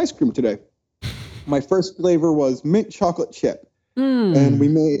some ice cream today." My first flavor was mint chocolate chip, and we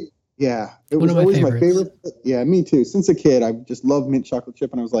made. Yeah, it was always my favorite. Yeah, me too. Since a kid, I just loved mint chocolate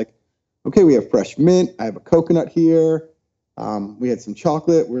chip, and I was like, okay, we have fresh mint. I have a coconut here. We had some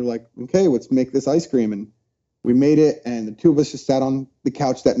chocolate. We're like, okay, let's make this ice cream. And we made it, and the two of us just sat on the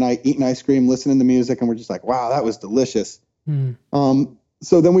couch that night, eating ice cream, listening to music, and we're just like, wow, that was delicious.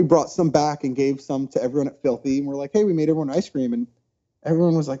 So then we brought some back and gave some to everyone at Filthy, and we're like, hey, we made everyone ice cream, and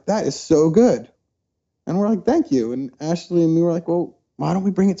everyone was like, that is so good. And we're like, thank you. And Ashley and me were like, well, why don't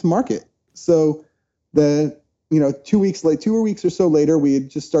we bring it to market? So 2 weeks or so later, we had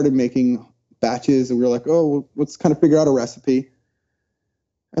just started making batches, and we were like, oh, well, let's kind of figure out a recipe.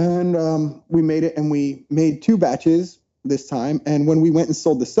 And we made it, and we made 2 batches this time. And when we went and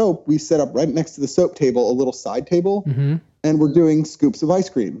sold the soap, we set up right next to the soap table a little side table, and we're doing scoops of ice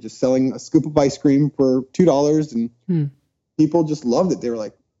cream, just selling a scoop of ice cream for $2. And people just loved it. They were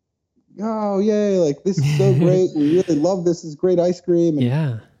like, oh, yay, like, this is so great. We really love this. This is great ice cream.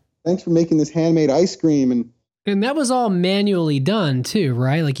 And thanks for making this handmade ice cream. And that was all manually done too,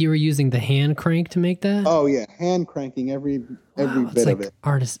 right? Like you were using the hand crank to make that? Oh yeah, hand cranking every bit of it.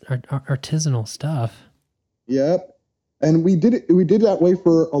 Artisanal stuff. Yep. And we did that way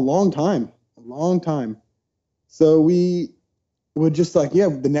for a long time. So we would just like,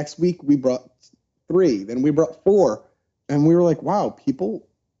 the next week we brought 3, then we brought 4. And we were like, wow, people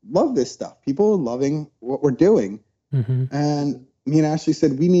love this stuff. People are loving what we're doing. And me and Ashley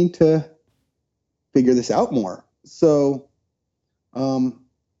said, we need to figure this out more. So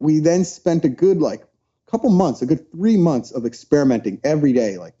we then spent a good couple months, a good 3 months of experimenting every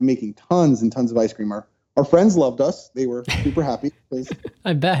day, like making tons and tons of ice cream. Our friends loved us. They were super happy.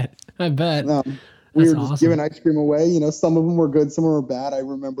 I bet. We were just giving ice cream away. Some of them were good, some of them were bad. I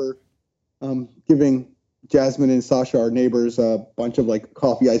remember giving Jasmine and Sasha, our neighbors, a bunch of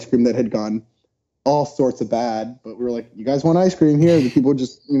coffee ice cream that had gone all sorts of bad, but we were like, you guys want ice cream here? The people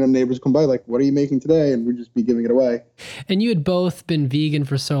just, neighbors come by like, what are you making today? And we'd just be giving it away. And you had both been vegan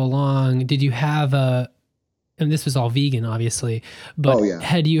for so long. Did you have and this was all vegan, obviously, but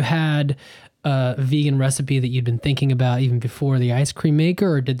had you had a vegan recipe that you'd been thinking about even before the ice cream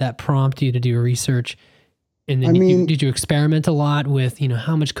maker, or did that prompt you to do research? And then did you experiment a lot with,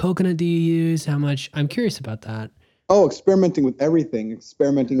 how much coconut do you use? How much? I'm curious about that. Oh, experimenting with everything,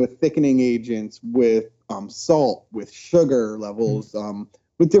 experimenting with thickening agents, with salt, with sugar levels,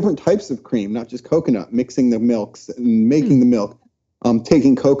 with different types of cream, not just coconut, mixing the milks and making the milk,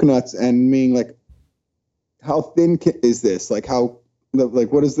 taking coconuts and being like, how thin is this?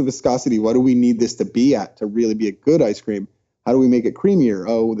 What is the viscosity? What do we need this to be at to really be a good ice cream? How do we make it creamier?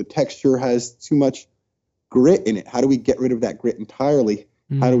 Oh, the texture has too much grit in it. How do we get rid of that grit entirely?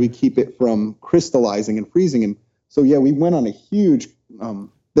 How do we keep it from crystallizing and freezing? And so, we went on a huge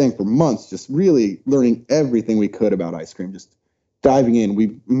thing for months, just really learning everything we could about ice cream, just diving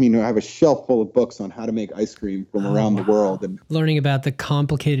in. I have a shelf full of books on how to make ice cream from around the world. And learning about the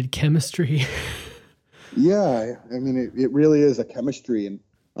complicated chemistry. It really is a chemistry. And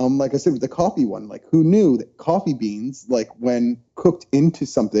like I said, with the coffee one, who knew that coffee beans, when cooked into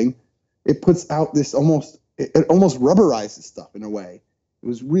something, it puts out this it almost rubberizes stuff in a way. It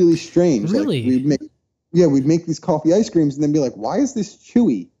was really strange. Really? We'd make these coffee ice creams and then be like, why is this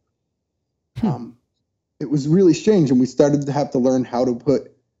chewy? It was really strange. And we started to have to learn how to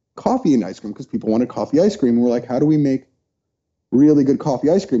put coffee in ice cream because people wanted coffee ice cream. And we're like, how do we make really good coffee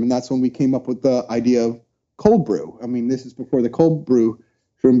ice cream? And that's when we came up with the idea of cold brew. This is before the cold brew,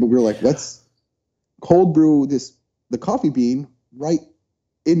 but we were like, let's cold brew the coffee bean right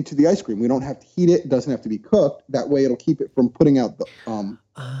into the ice cream. We don't have to heat it. It doesn't have to be cooked. That way it'll keep it from putting out the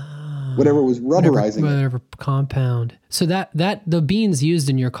whatever was rubberizing it. Whatever compound. So that the beans used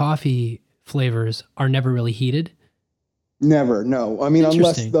in your coffee flavors are never really heated? Never, no. I mean,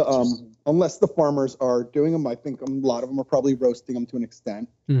 unless the farmers are doing them, I think a lot of them are probably roasting them to an extent.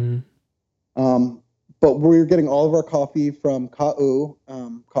 Mm-hmm. But we're getting all of our coffee from Ka'u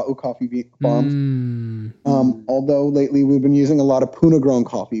coffee farms. Although lately we've been using a lot of Puna grown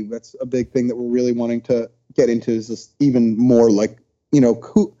coffee. That's a big thing that we're really wanting to get into, is just even more like,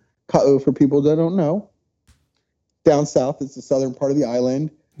 Ka'u, for people that don't know. Down south, it's the southern part of the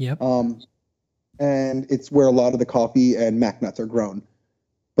island. Yep. And it's where a lot of the coffee and mac nuts are grown.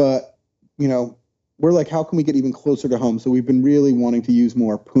 But, we're like, how can we get even closer to home? So we've been really wanting to use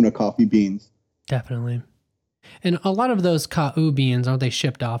more Puna coffee beans. Definitely. And a lot of those Ka'u beans, aren't they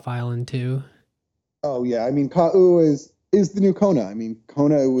shipped off island too? Oh, yeah. I mean, Ka'u is the new Kona. I mean,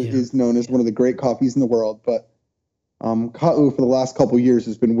 Kona is known as one of the great coffees in the world. But Ka'u, for the last couple of years,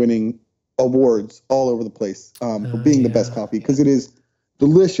 has been winning awards all over the place for being the best coffee, because it is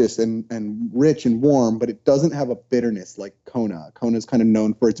delicious and rich and warm, but it doesn't have a bitterness like Kona. Kona is kind of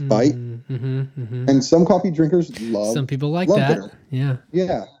known for its bite. And some coffee drinkers some people like that. Bitter.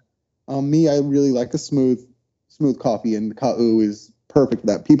 Yeah. Me, I really like the smooth coffee, and Ka'u is perfect for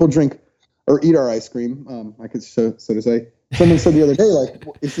that. People drink or eat our ice cream. I could so to say. Someone said the other day, like,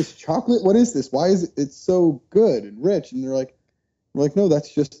 is this chocolate? What is this? Why is it? It's so good and rich? And we're like, no,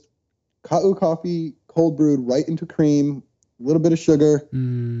 that's just Ka'u coffee, cold brewed right into cream, a little bit of sugar,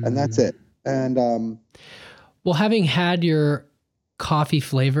 and that's it. And well, having had your coffee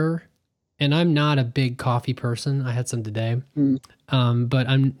flavor, and I'm not a big coffee person. I had some today. But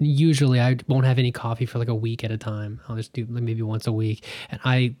I won't have any coffee for like a week at a time. I'll just do maybe once a week. And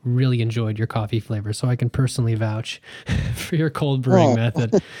I really enjoyed your coffee flavor, so I can personally vouch for your cold brewing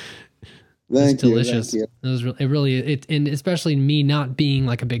method. It's delicious. Thank you. It really, and especially me not being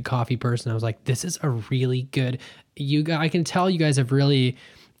like a big coffee person, I was like, this is a really good, I can tell you guys have really,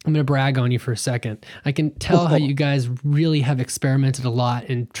 I'm going to brag on you for a second. I can tell how you guys really have experimented a lot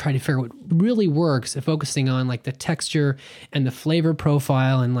and try to figure out what really works, and focusing on like the texture and the flavor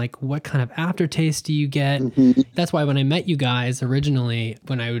profile and like what kind of aftertaste do you get. That's why when I met you guys originally,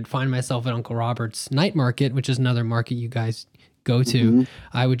 when I would find myself at Uncle Robert's night market, which is another market you guys go to,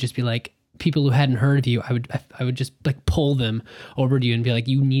 I would just be like, people who hadn't heard of you, I would just like pull them over to you and be like,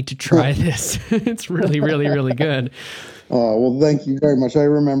 you need to try this. It's really, really, really good. Oh, well, thank you very much. I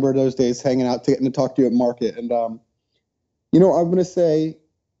remember those days hanging out, getting to talk to you at market. And, I'm going to say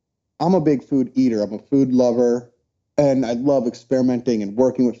I'm a big food eater. I'm a food lover, and I love experimenting and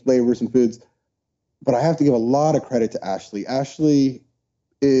working with flavors and foods. But I have to give a lot of credit to Ashley. Ashley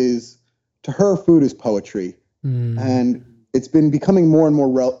to her, food is poetry. And it's been becoming more and more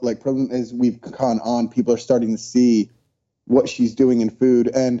prevalent as we've gone on. People are starting to see what she's doing in food.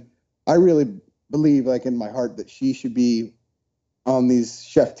 And I really believe, like, in my heart, that she should be on these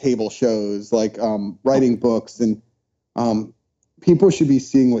chef table shows, like writing books, and people should be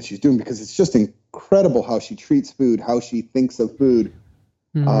seeing what she's doing, because it's just incredible how she treats food, how she thinks of food.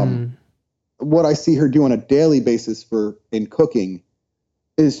 What I see her do on a daily basis in cooking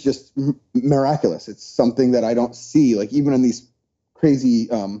is just miraculous. It's something that I don't see, like, even in these crazy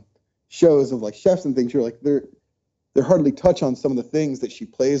shows of like chefs and things. You're like, they hardly touch on some of the things that she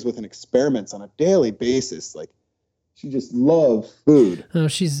plays with and experiments on a daily basis. Like, she just loves food. Oh,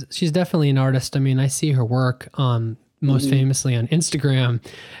 she's definitely an artist. I mean, I see her work most famously on Instagram,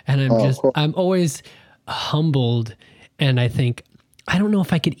 and I'm always humbled, and I think, I don't know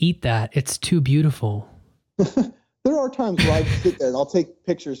if I could eat that. It's too beautiful. There are times where I sit there and I'll take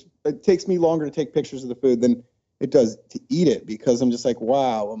pictures. It takes me longer to take pictures of the food than it does to eat it, because I'm just like,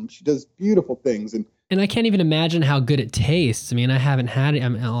 wow, she does beautiful things. And I can't even imagine how good it tastes. I mean, I haven't had it.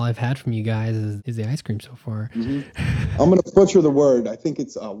 All I've had from you guys is the ice cream so far. I'm going to butcher the word. I think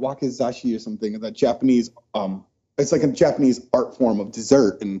it's wakizashi or something. That Japanese, it's like a Japanese art form of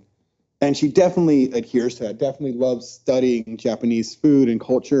dessert. And she definitely adheres to that, definitely loves studying Japanese food and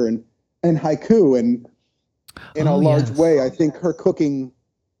culture and haiku. And in a large way, I think her cooking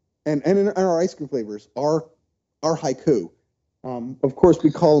and our ice cream flavors are haiku. Of course, we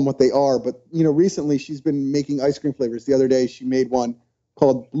call them what they are, but recently she's been making ice cream flavors. The other day, she made one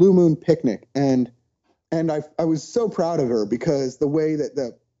called Blue Moon Picnic, and I was so proud of her, because the way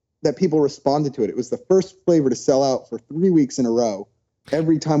that people responded to it. It was the first flavor to sell out for 3 weeks in a row.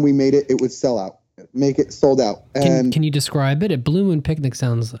 Every time we made it, it would sell out, make it sold out. And can you describe it? A Blue Moon Picnic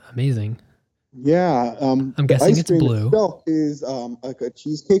sounds amazing. Yeah, I'm guessing it's blue. Itself is like a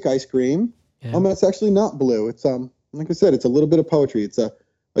cheesecake ice cream. Yeah. It's actually not blue. It's like I said, it's a little bit of poetry. It's a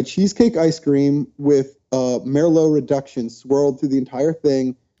cheesecake ice cream with Merlot reduction swirled through the entire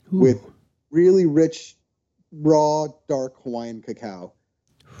thing, with really rich, raw, dark Hawaiian cacao.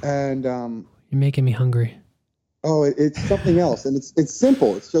 And you're making me hungry. Oh, it's something else, and it's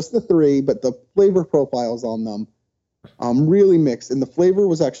simple. It's just the three, but the flavor profiles on them really mixed. And the flavor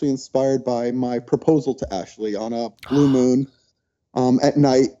was actually inspired by my proposal to Ashley on a blue moon at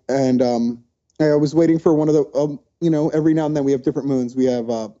night. And I was waiting for one of the, every now and then we have different moons. We have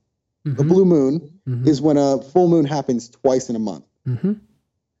the blue moon is when a full moon happens twice in a month.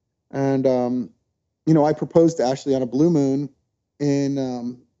 And, I proposed to Ashley on a blue moon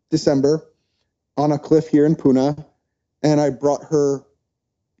in December on a cliff here in Puna, and I brought her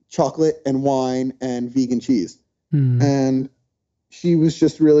chocolate and wine and vegan cheese. And she was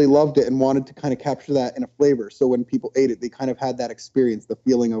just really loved it and wanted to kind of capture that in a flavor. So when people ate it, they kind of had that experience, the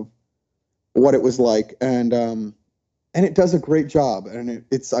feeling of what it was like. And it does a great job. And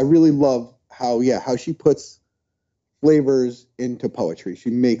I really love how she puts flavors into poetry. She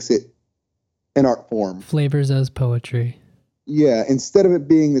makes it an art form. Flavors as poetry. Yeah, instead of it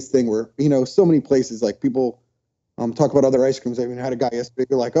being this thing where, so many places, like people talk about other ice creams. I even had a guy yesterday,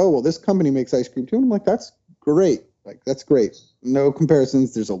 they're like, oh, well, this company makes ice cream too. And I'm like, that's great. Like, that's great. No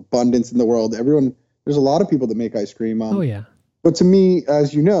comparisons. There's abundance in the world. There's a lot of people that make ice cream. Oh, yeah. But to me,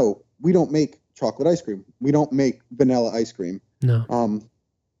 as you know, we don't make chocolate ice cream. We don't make vanilla ice cream. No.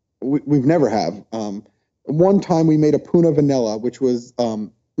 We've never have. One time we made a Puna vanilla, which was,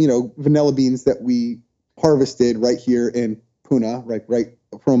 vanilla beans that we harvested right here in Puna, right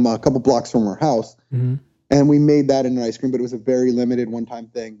from a couple blocks from our house. And we made that in an ice cream, but it was a very limited one-time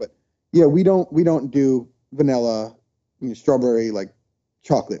thing. But yeah, we don't do vanilla, strawberry, like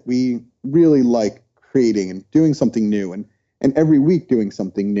chocolate. We really like creating and doing something new, and every week doing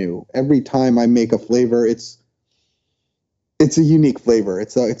something new. Every time I make a flavor, it's a unique flavor.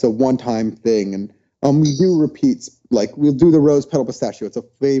 It's a one-time thing. And we do repeats, like we'll do the rose petal pistachio. It's a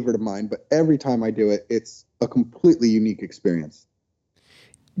favorite of mine, but every time I do it, it's a completely unique experience.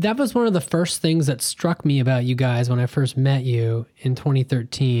 That was one of the first things that struck me about you guys when I first met you in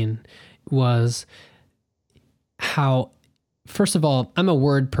 2013 was how, first of all, I'm a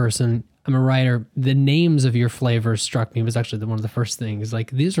word person. I'm a writer. The names of your flavors struck me was actually one of the first things.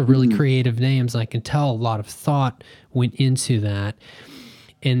 Like, these are really creative names. And I can tell a lot of thought went into that.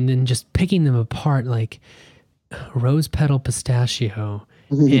 And then just picking them apart, like rose petal pistachio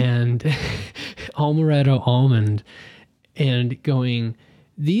and amaretto almond, and going,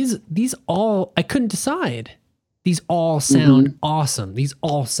 these all, I couldn't decide. These all sound awesome. These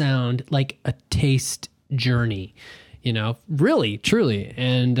all sound like a taste journey, really, truly.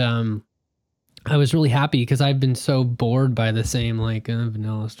 And I was really happy because I've been so bored by the same, like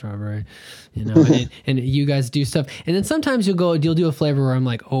vanilla strawberry, and you guys do stuff. And then sometimes you'll do a flavor where I'm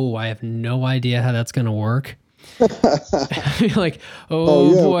like, oh, I have no idea how that's going to work. You're like,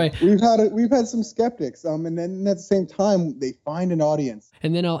 oh yeah, boy. We've had some skeptics. And then at the same time, they find an audience.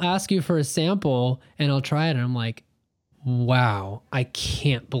 And then I'll ask you for a sample and I'll try it. And I'm like, wow, I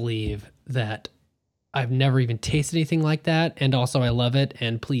can't believe that I've never even tasted anything like that. And also I love it.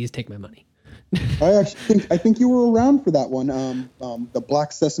 And please take my money. I think you were around for that one. The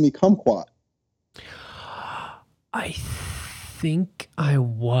black sesame kumquat. I think I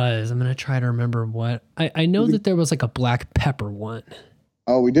was. I'm going to try to remember what. I know that there was like a black pepper one.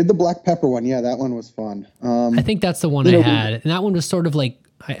 Oh, we did the black pepper one. Yeah, that one was fun. I think that's the one I had. And that one was sort of like,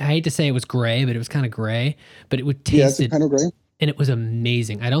 I hate to say it was gray, but it was kind of gray. But it would taste kind of gray. And it was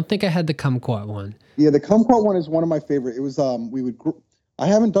amazing. I don't think I had the kumquat one. Yeah, the kumquat one is one of my favorite. It was, I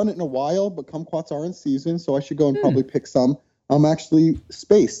haven't done it in a while, but kumquats are in season, so I should go and probably pick some. Actually,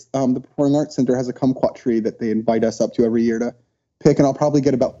 Space, the Performing Arts Center, has a kumquat tree that they invite us up to every year to pick, and I'll probably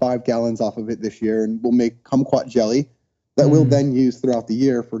get about 5 gallons off of it this year, and we'll make kumquat jelly that we'll then use throughout the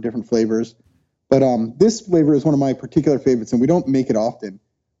year for different flavors. But this flavor is one of my particular favorites, and we don't make it often.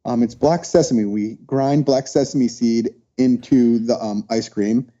 It's black sesame. We grind black sesame seed into the ice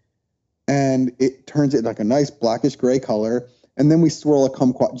cream, and it turns it like a nice blackish gray color, and then we swirl a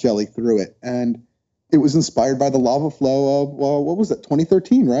kumquat jelly through it. And it was inspired by the lava flow of, what was it,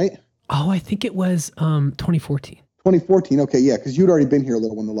 2013, right? Oh, I think it was 2014. 2014, okay, yeah, because you'd already been here a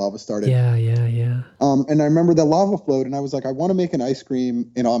little when the lava started. Yeah. And I remember the lava flowed, and I was like, I want to make an ice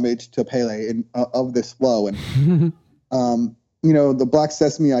cream in homage to Pele of this flow. And, the black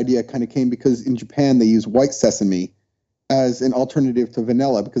sesame idea kind of came because in Japan they use white sesame as an alternative to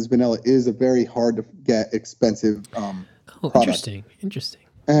vanilla, because vanilla is a very hard to get, expensive product. Interesting.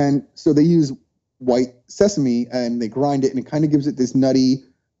 And so they use white sesame and they grind it, and it kind of gives it this nutty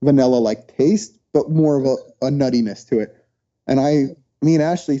vanilla-like taste, but more of a nuttiness to it. And me and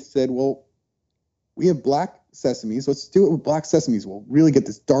Ashley said, well, we have black sesames. Let's do it with black sesames. We'll really get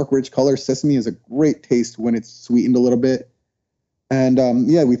this dark, rich color. Sesame has a great taste when it's sweetened a little bit. And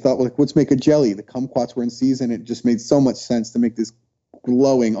we thought, like, let's make a jelly. The kumquats were in season. It just made so much sense to make this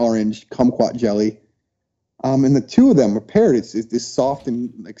glowing orange kumquat jelly. And the two of them were paired. It's this soft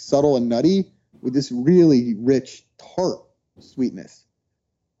and like subtle and nutty with this really rich, tart sweetness.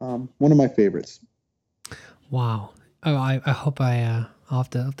 One of my favorites. Wow. Oh, I hope I'll have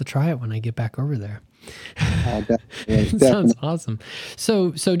to try it when I get back over there. Definitely. Sounds awesome.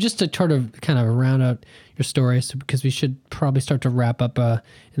 So just to kind of round out your story, because we should probably start to wrap up in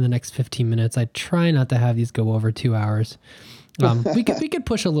the next 15 minutes. I try not to have these go over 2 hours. We could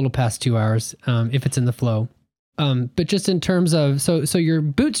push a little past 2 hours if it's in the flow. But just in terms of so you're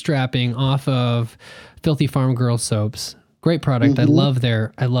bootstrapping off of Filthy Farm Girl soaps. Great product. Mm-hmm.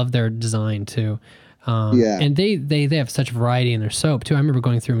 I love their design too. And they have such variety in their soap too. I remember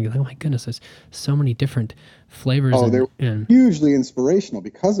going through and going, oh my goodness, there's so many different flavors. Oh, they're hugely inspirational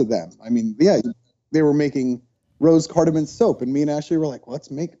because of them. I mean, they were making rose cardamom soap, and me and Ashley were like, well,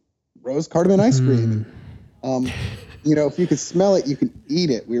 let's make rose cardamom ice cream. And, if you could smell it, you can eat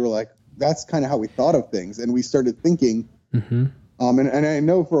it. We were like, that's kind of how we thought of things. And we started thinking, and I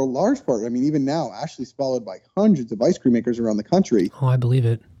know for a large part, I mean, even now, Ashley's followed by hundreds of ice cream makers around the country. Oh, I believe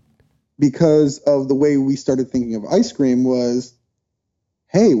it. Because of the way we started thinking of ice cream was,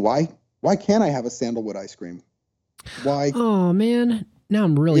 hey, why can't I have a sandalwood ice cream? Why? Oh man, now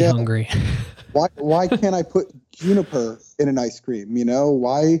I'm really hungry. Why can't I put juniper in an ice cream?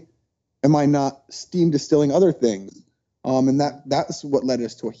 Why am I not steam distilling other things? And that's what led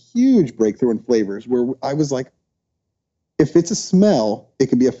us to a huge breakthrough in flavors, where I was like, if it's a smell, it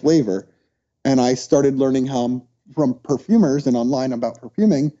can be a flavor. And I started learning from perfumers and online about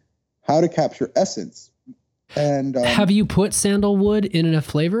perfuming, how to capture essence. And have you put sandalwood in a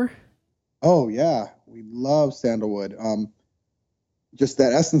flavor? Oh yeah, we love sandalwood. Just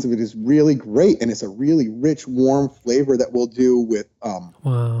that essence of it is really great, and it's a really rich, warm flavor that we'll do with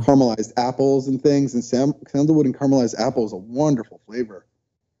caramelized apples and things. And sandalwood and caramelized apple is a wonderful flavor.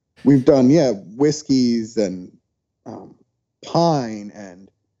 We've done whiskeys and pine and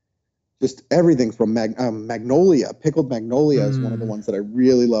just everything from magnolia. Pickled magnolia is one of the ones that I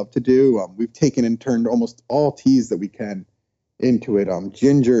really love to do. We've taken and turned almost all teas that we can into it.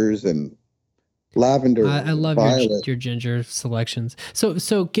 Gingers and lavender. I love your ginger selections. So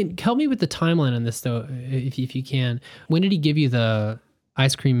help me with the timeline on this though, if you can. When did he give you the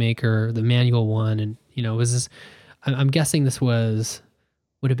ice cream maker, the manual one? And was this? I'm guessing this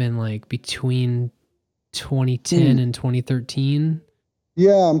would have been like between 2010 and 2013.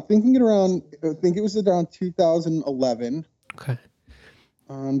 Yeah, I'm thinking I think it was around 2011. Okay.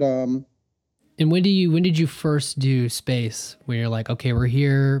 And when did you first do Space? Where you're like, okay, we're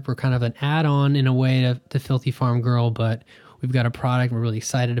here, we're kind of an add-on in a way to Filthy Farm Girl, but we've got a product we're really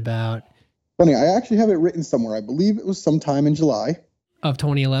excited about. Funny, I actually have it written somewhere. I believe it was sometime in July of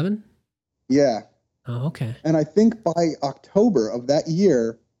 2011. Yeah. Oh, okay. And I think by October of that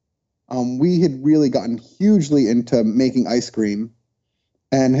year, we had really gotten hugely into making ice cream,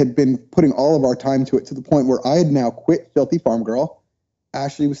 and had been putting all of our time to it, to the point where I had now quit Filthy Farm Girl.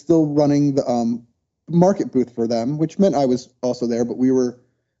 Ashley was still running the market booth for them, which meant I was also there, but we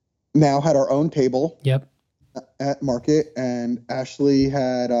had our own table at market, and Ashley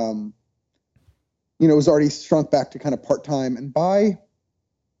had, was already shrunk back to kind of part-time. And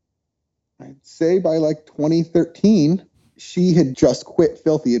I'd say by like 2013, she had just quit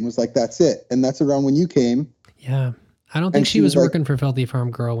Filthy and was like, that's it. And that's around when you came. Yeah. I don't think she was working for Filthy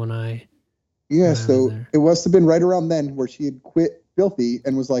Farm Girl when I... Yeah, so it must have been right around then where she had quit Filthy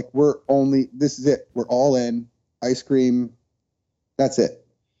and was like, this is it. We're all in. Ice cream. That's it.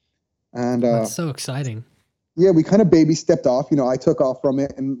 And that's so exciting. Yeah, we kind of baby stepped off. I took off from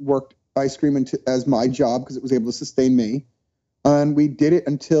it and worked ice cream as my job because it was able to sustain me. And we did it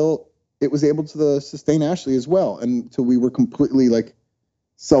until it was able to sustain Ashley as well. And until we were completely like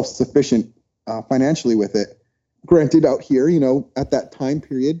self-sufficient financially with it. Granted, out here, at that time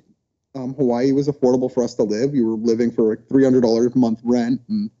period, Hawaii was affordable for us to live. You were living for like $300 a month rent,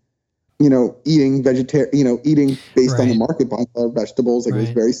 and eating eating based on the market, buying our vegetables. Like it was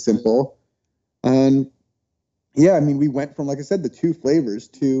very simple. And yeah, I mean, we went from, like I said, the 2 flavors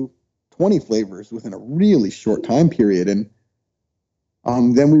to 20 flavors within a really short time period. And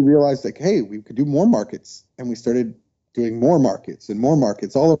then we realized, like, hey, we could do more markets, and we started doing more markets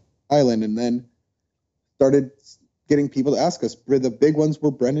all over the island, and then started getting people to ask us. The big ones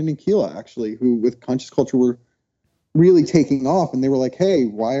were Brendan and Keela, actually, who with Conscious Culture were really taking off. And they were like, hey,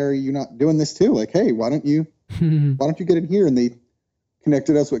 why are you not doing this too? Like, hey, why don't you get in here? And they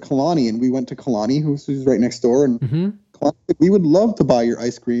connected us with Kalani, and we went to Kalani, who's right next door, and Mm-hmm. Kalani said, we would love to buy your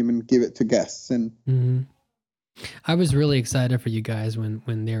ice cream and give it to guests. And Mm-hmm. I was really excited for you guys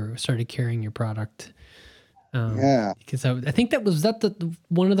when they started carrying your product. yeah, Because I think that was the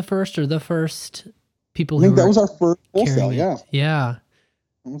one of the first or the first people I who think that were was our first wholesale. carrying it. Yeah, Yeah.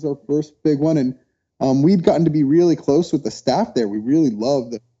 that was our first big one, and we'd gotten to be really close with the staff there. We really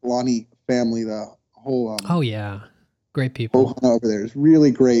loved the Kalani family, the whole Oh yeah, great people. Ohana over there is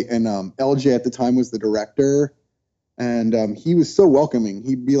really great. And LJ at the time was the director, and he was so welcoming.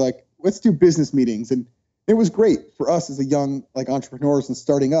 He'd be like, "Let's do business meetings," and it was great for us as a young entrepreneurs and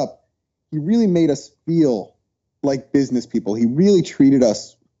starting up. He really made us feel like business people. He really treated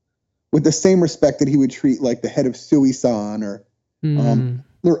us with the same respect that he would treat like the head of Sui-san or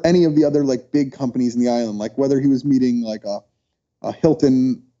any of the other like big companies in the island. Like whether he was meeting like a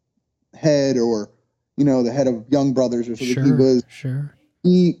Hilton head or the head of Young Brothers or something.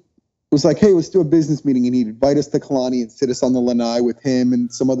 He was like, hey, let's do a business meeting, and he'd invite us to Kalani and sit us on the lanai with him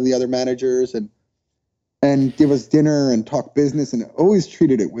and some of the other managers and give us dinner and talk business, and always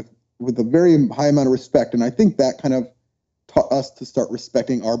treated it with a very high amount of respect. And I think that kind of taught us to start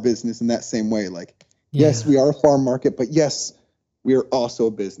respecting our business in that same way. Like, yes, we are a farm market, but yes, we are also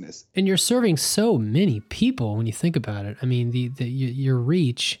a business. And you're serving so many people when you think about it. I mean, your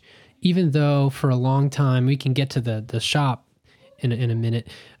reach, even though for a long time, we can get to the shop in a minute,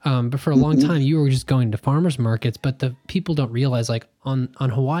 but for a long time you were just going to farmers markets. But the people don't realize, like on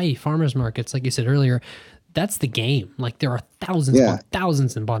Hawaii farmers markets, like you said earlier, that's the game. Like there are thousands upon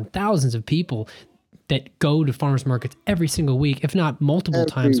thousands and upon thousands of people that go to farmers markets every single week, if not multiple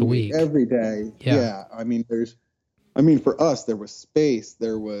times a week. Every day. Yeah. I mean, for us, there was Space,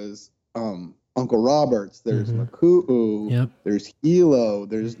 there was Uncle Robert's, there's Maku'u, there's Hilo,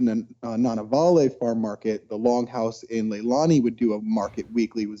 there's Nanavale Farm Market. The Longhouse in Leilani would do a market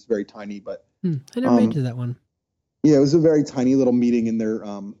weekly. It was very tiny, but I never made it to that one. Yeah, it was a very tiny little meeting in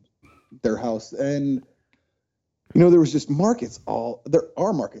their house, and there was just there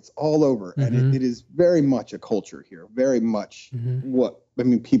are markets all over, and it is very much a culture here, very much what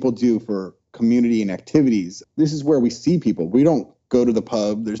people do for community and activities. This is where we see people. We don't go to the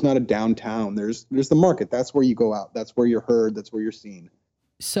pub. There's not a downtown. There's the market. That's where you go out. That's where you're heard. That's where you're seen.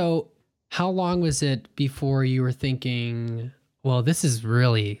 So how long was it before you were thinking, well, this is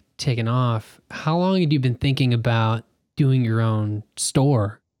really taken off? How long had you been thinking about doing your own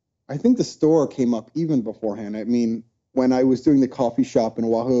store? I think the store came up even beforehand. I mean, when I was doing the coffee shop in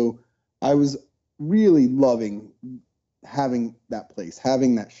Oahu, I was really loving having that place,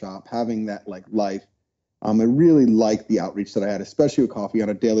 having that shop, having that like life. I really liked the outreach that I had, especially with coffee on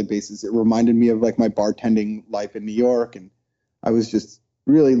a daily basis. It reminded me of like my bartending life in New York, and I was just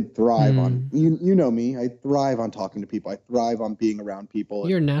really thrive on, you know me, I thrive on talking to people. I thrive on being around people.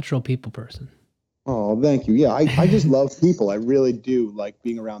 You're a natural people person. Oh, thank you. Yeah, I just love people. I really do like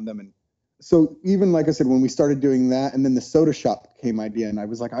being around them. And so even like I said, when we started doing that, and then the soda shop came idea, and I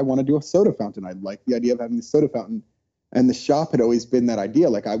was like, I want to do a soda fountain. I like the idea of having the soda fountain. And the shop had always been that idea.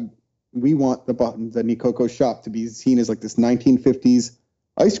 Like we want the Nicoco shop to be seen as like this 1950s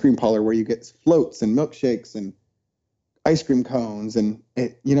ice cream parlor where you get floats and milkshakes and ice cream cones. And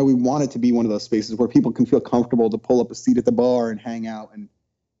we want it to be one of those spaces where people can feel comfortable to pull up a seat at the bar and hang out and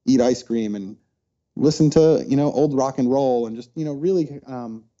eat ice cream and listen to, old rock and roll, and just, really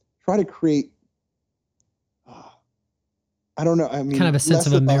try to create, I don't know. I mean, kind of a sense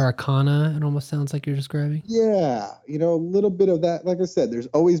of Americana. It almost sounds like you're describing. Yeah. A little bit of that. Like I said, there's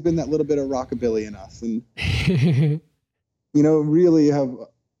always been that little bit of rockabilly in us, and, really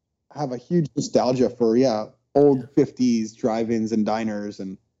have a huge nostalgia for, old 50s drive-ins and diners.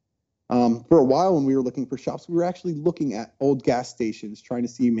 And for a while when we were looking for shops, we were actually looking at old gas stations, trying to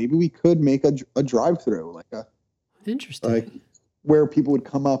see maybe we could make a drive-through, interesting, like where people would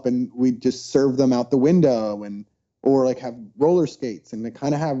come up and we'd just serve them out the window, or like have roller skates, and they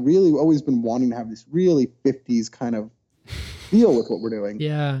kind of have really always been wanting to have this really 50s kind of feel with what we're doing.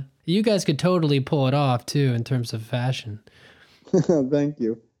 Yeah. You guys could totally pull it off too in terms of fashion. Thank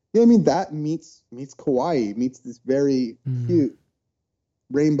you. Yeah, I mean, that meets Kauai, meets this very cute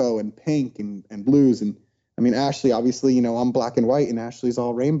rainbow and pink and blues. And I mean, Ashley, obviously, I'm black and white, and Ashley's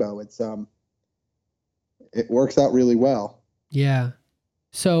all rainbow. It works out really well. Yeah.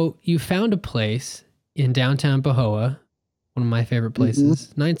 So you found a place in downtown Pahoa, one of my favorite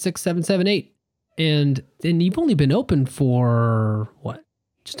places, 96778. And you've only been open for what?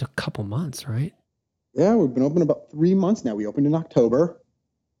 Just a couple months, right? Yeah, we've been open about 3 months now. We opened in October,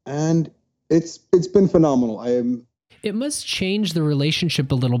 and it's been phenomenal. It must change the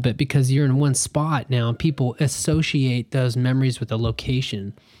relationship a little bit because you're in one spot now and people associate those memories with a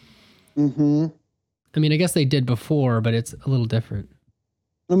location. Mm-hmm. I mean, I guess they did before, but it's a little different.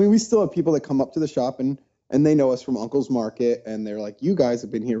 I mean, we still have people that come up to the shop and they know us from Uncle's Market, and they're like, you guys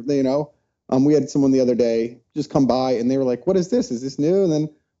have been here, we had someone the other day just come by and they were like, what is this? Is this new? And then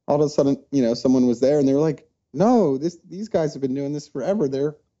all of a sudden, someone was there and they were like, no, these guys have been doing this forever.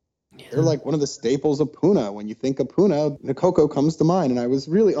 They're like one of the staples of Puna. When you think of Puna, Nicoco comes to mind. And I was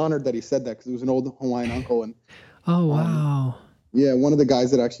really honored that he said that because it was an old Hawaiian uncle. And oh, wow. Yeah, one of the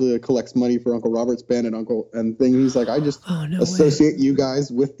guys that actually collects money for Uncle Robert's band and thing. He's like, I just associate you guys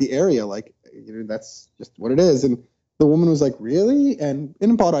with the area. Like, that's just what it is. And the woman was like, really? And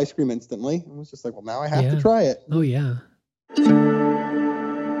bought ice cream instantly. And was just like, well, now I have to try it. Oh, yeah.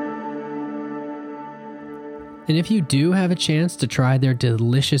 And if you do have a chance to try their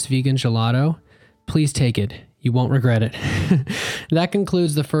delicious vegan gelato, please take it. You won't regret it. That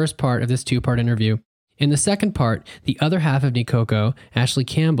concludes the first part of this 2-part interview. In the second part, the other half of Nicoco, Ashley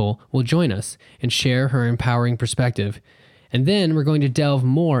Campbell, will join us and share her empowering perspective. And then we're going to delve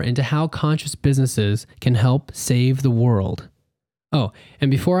more into how conscious businesses can help save the world. Oh, and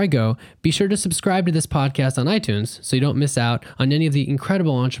before I go, be sure to subscribe to this podcast on iTunes so you don't miss out on any of the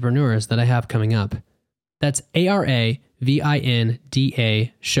incredible entrepreneurs that I have coming up. That's ARAVINDA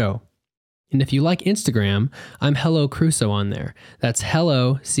show. And if you like Instagram, I'm Hello Crusoe on there. That's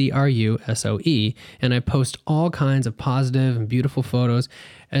Hello, CRUSOE, and I post all kinds of positive and beautiful photos,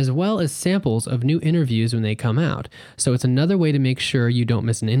 as well as samples of new interviews when they come out. So it's another way to make sure you don't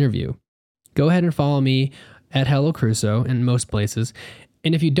miss an interview. Go ahead and follow me at Hello Crusoe in most places.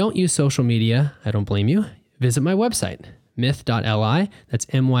 And if you don't use social media, I don't blame you. Visit my website, myth.li, that's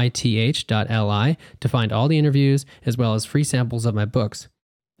myth.li, to find all the interviews as well as free samples of my books.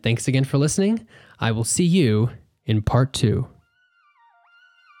 Thanks again for listening. I will see you in part 2.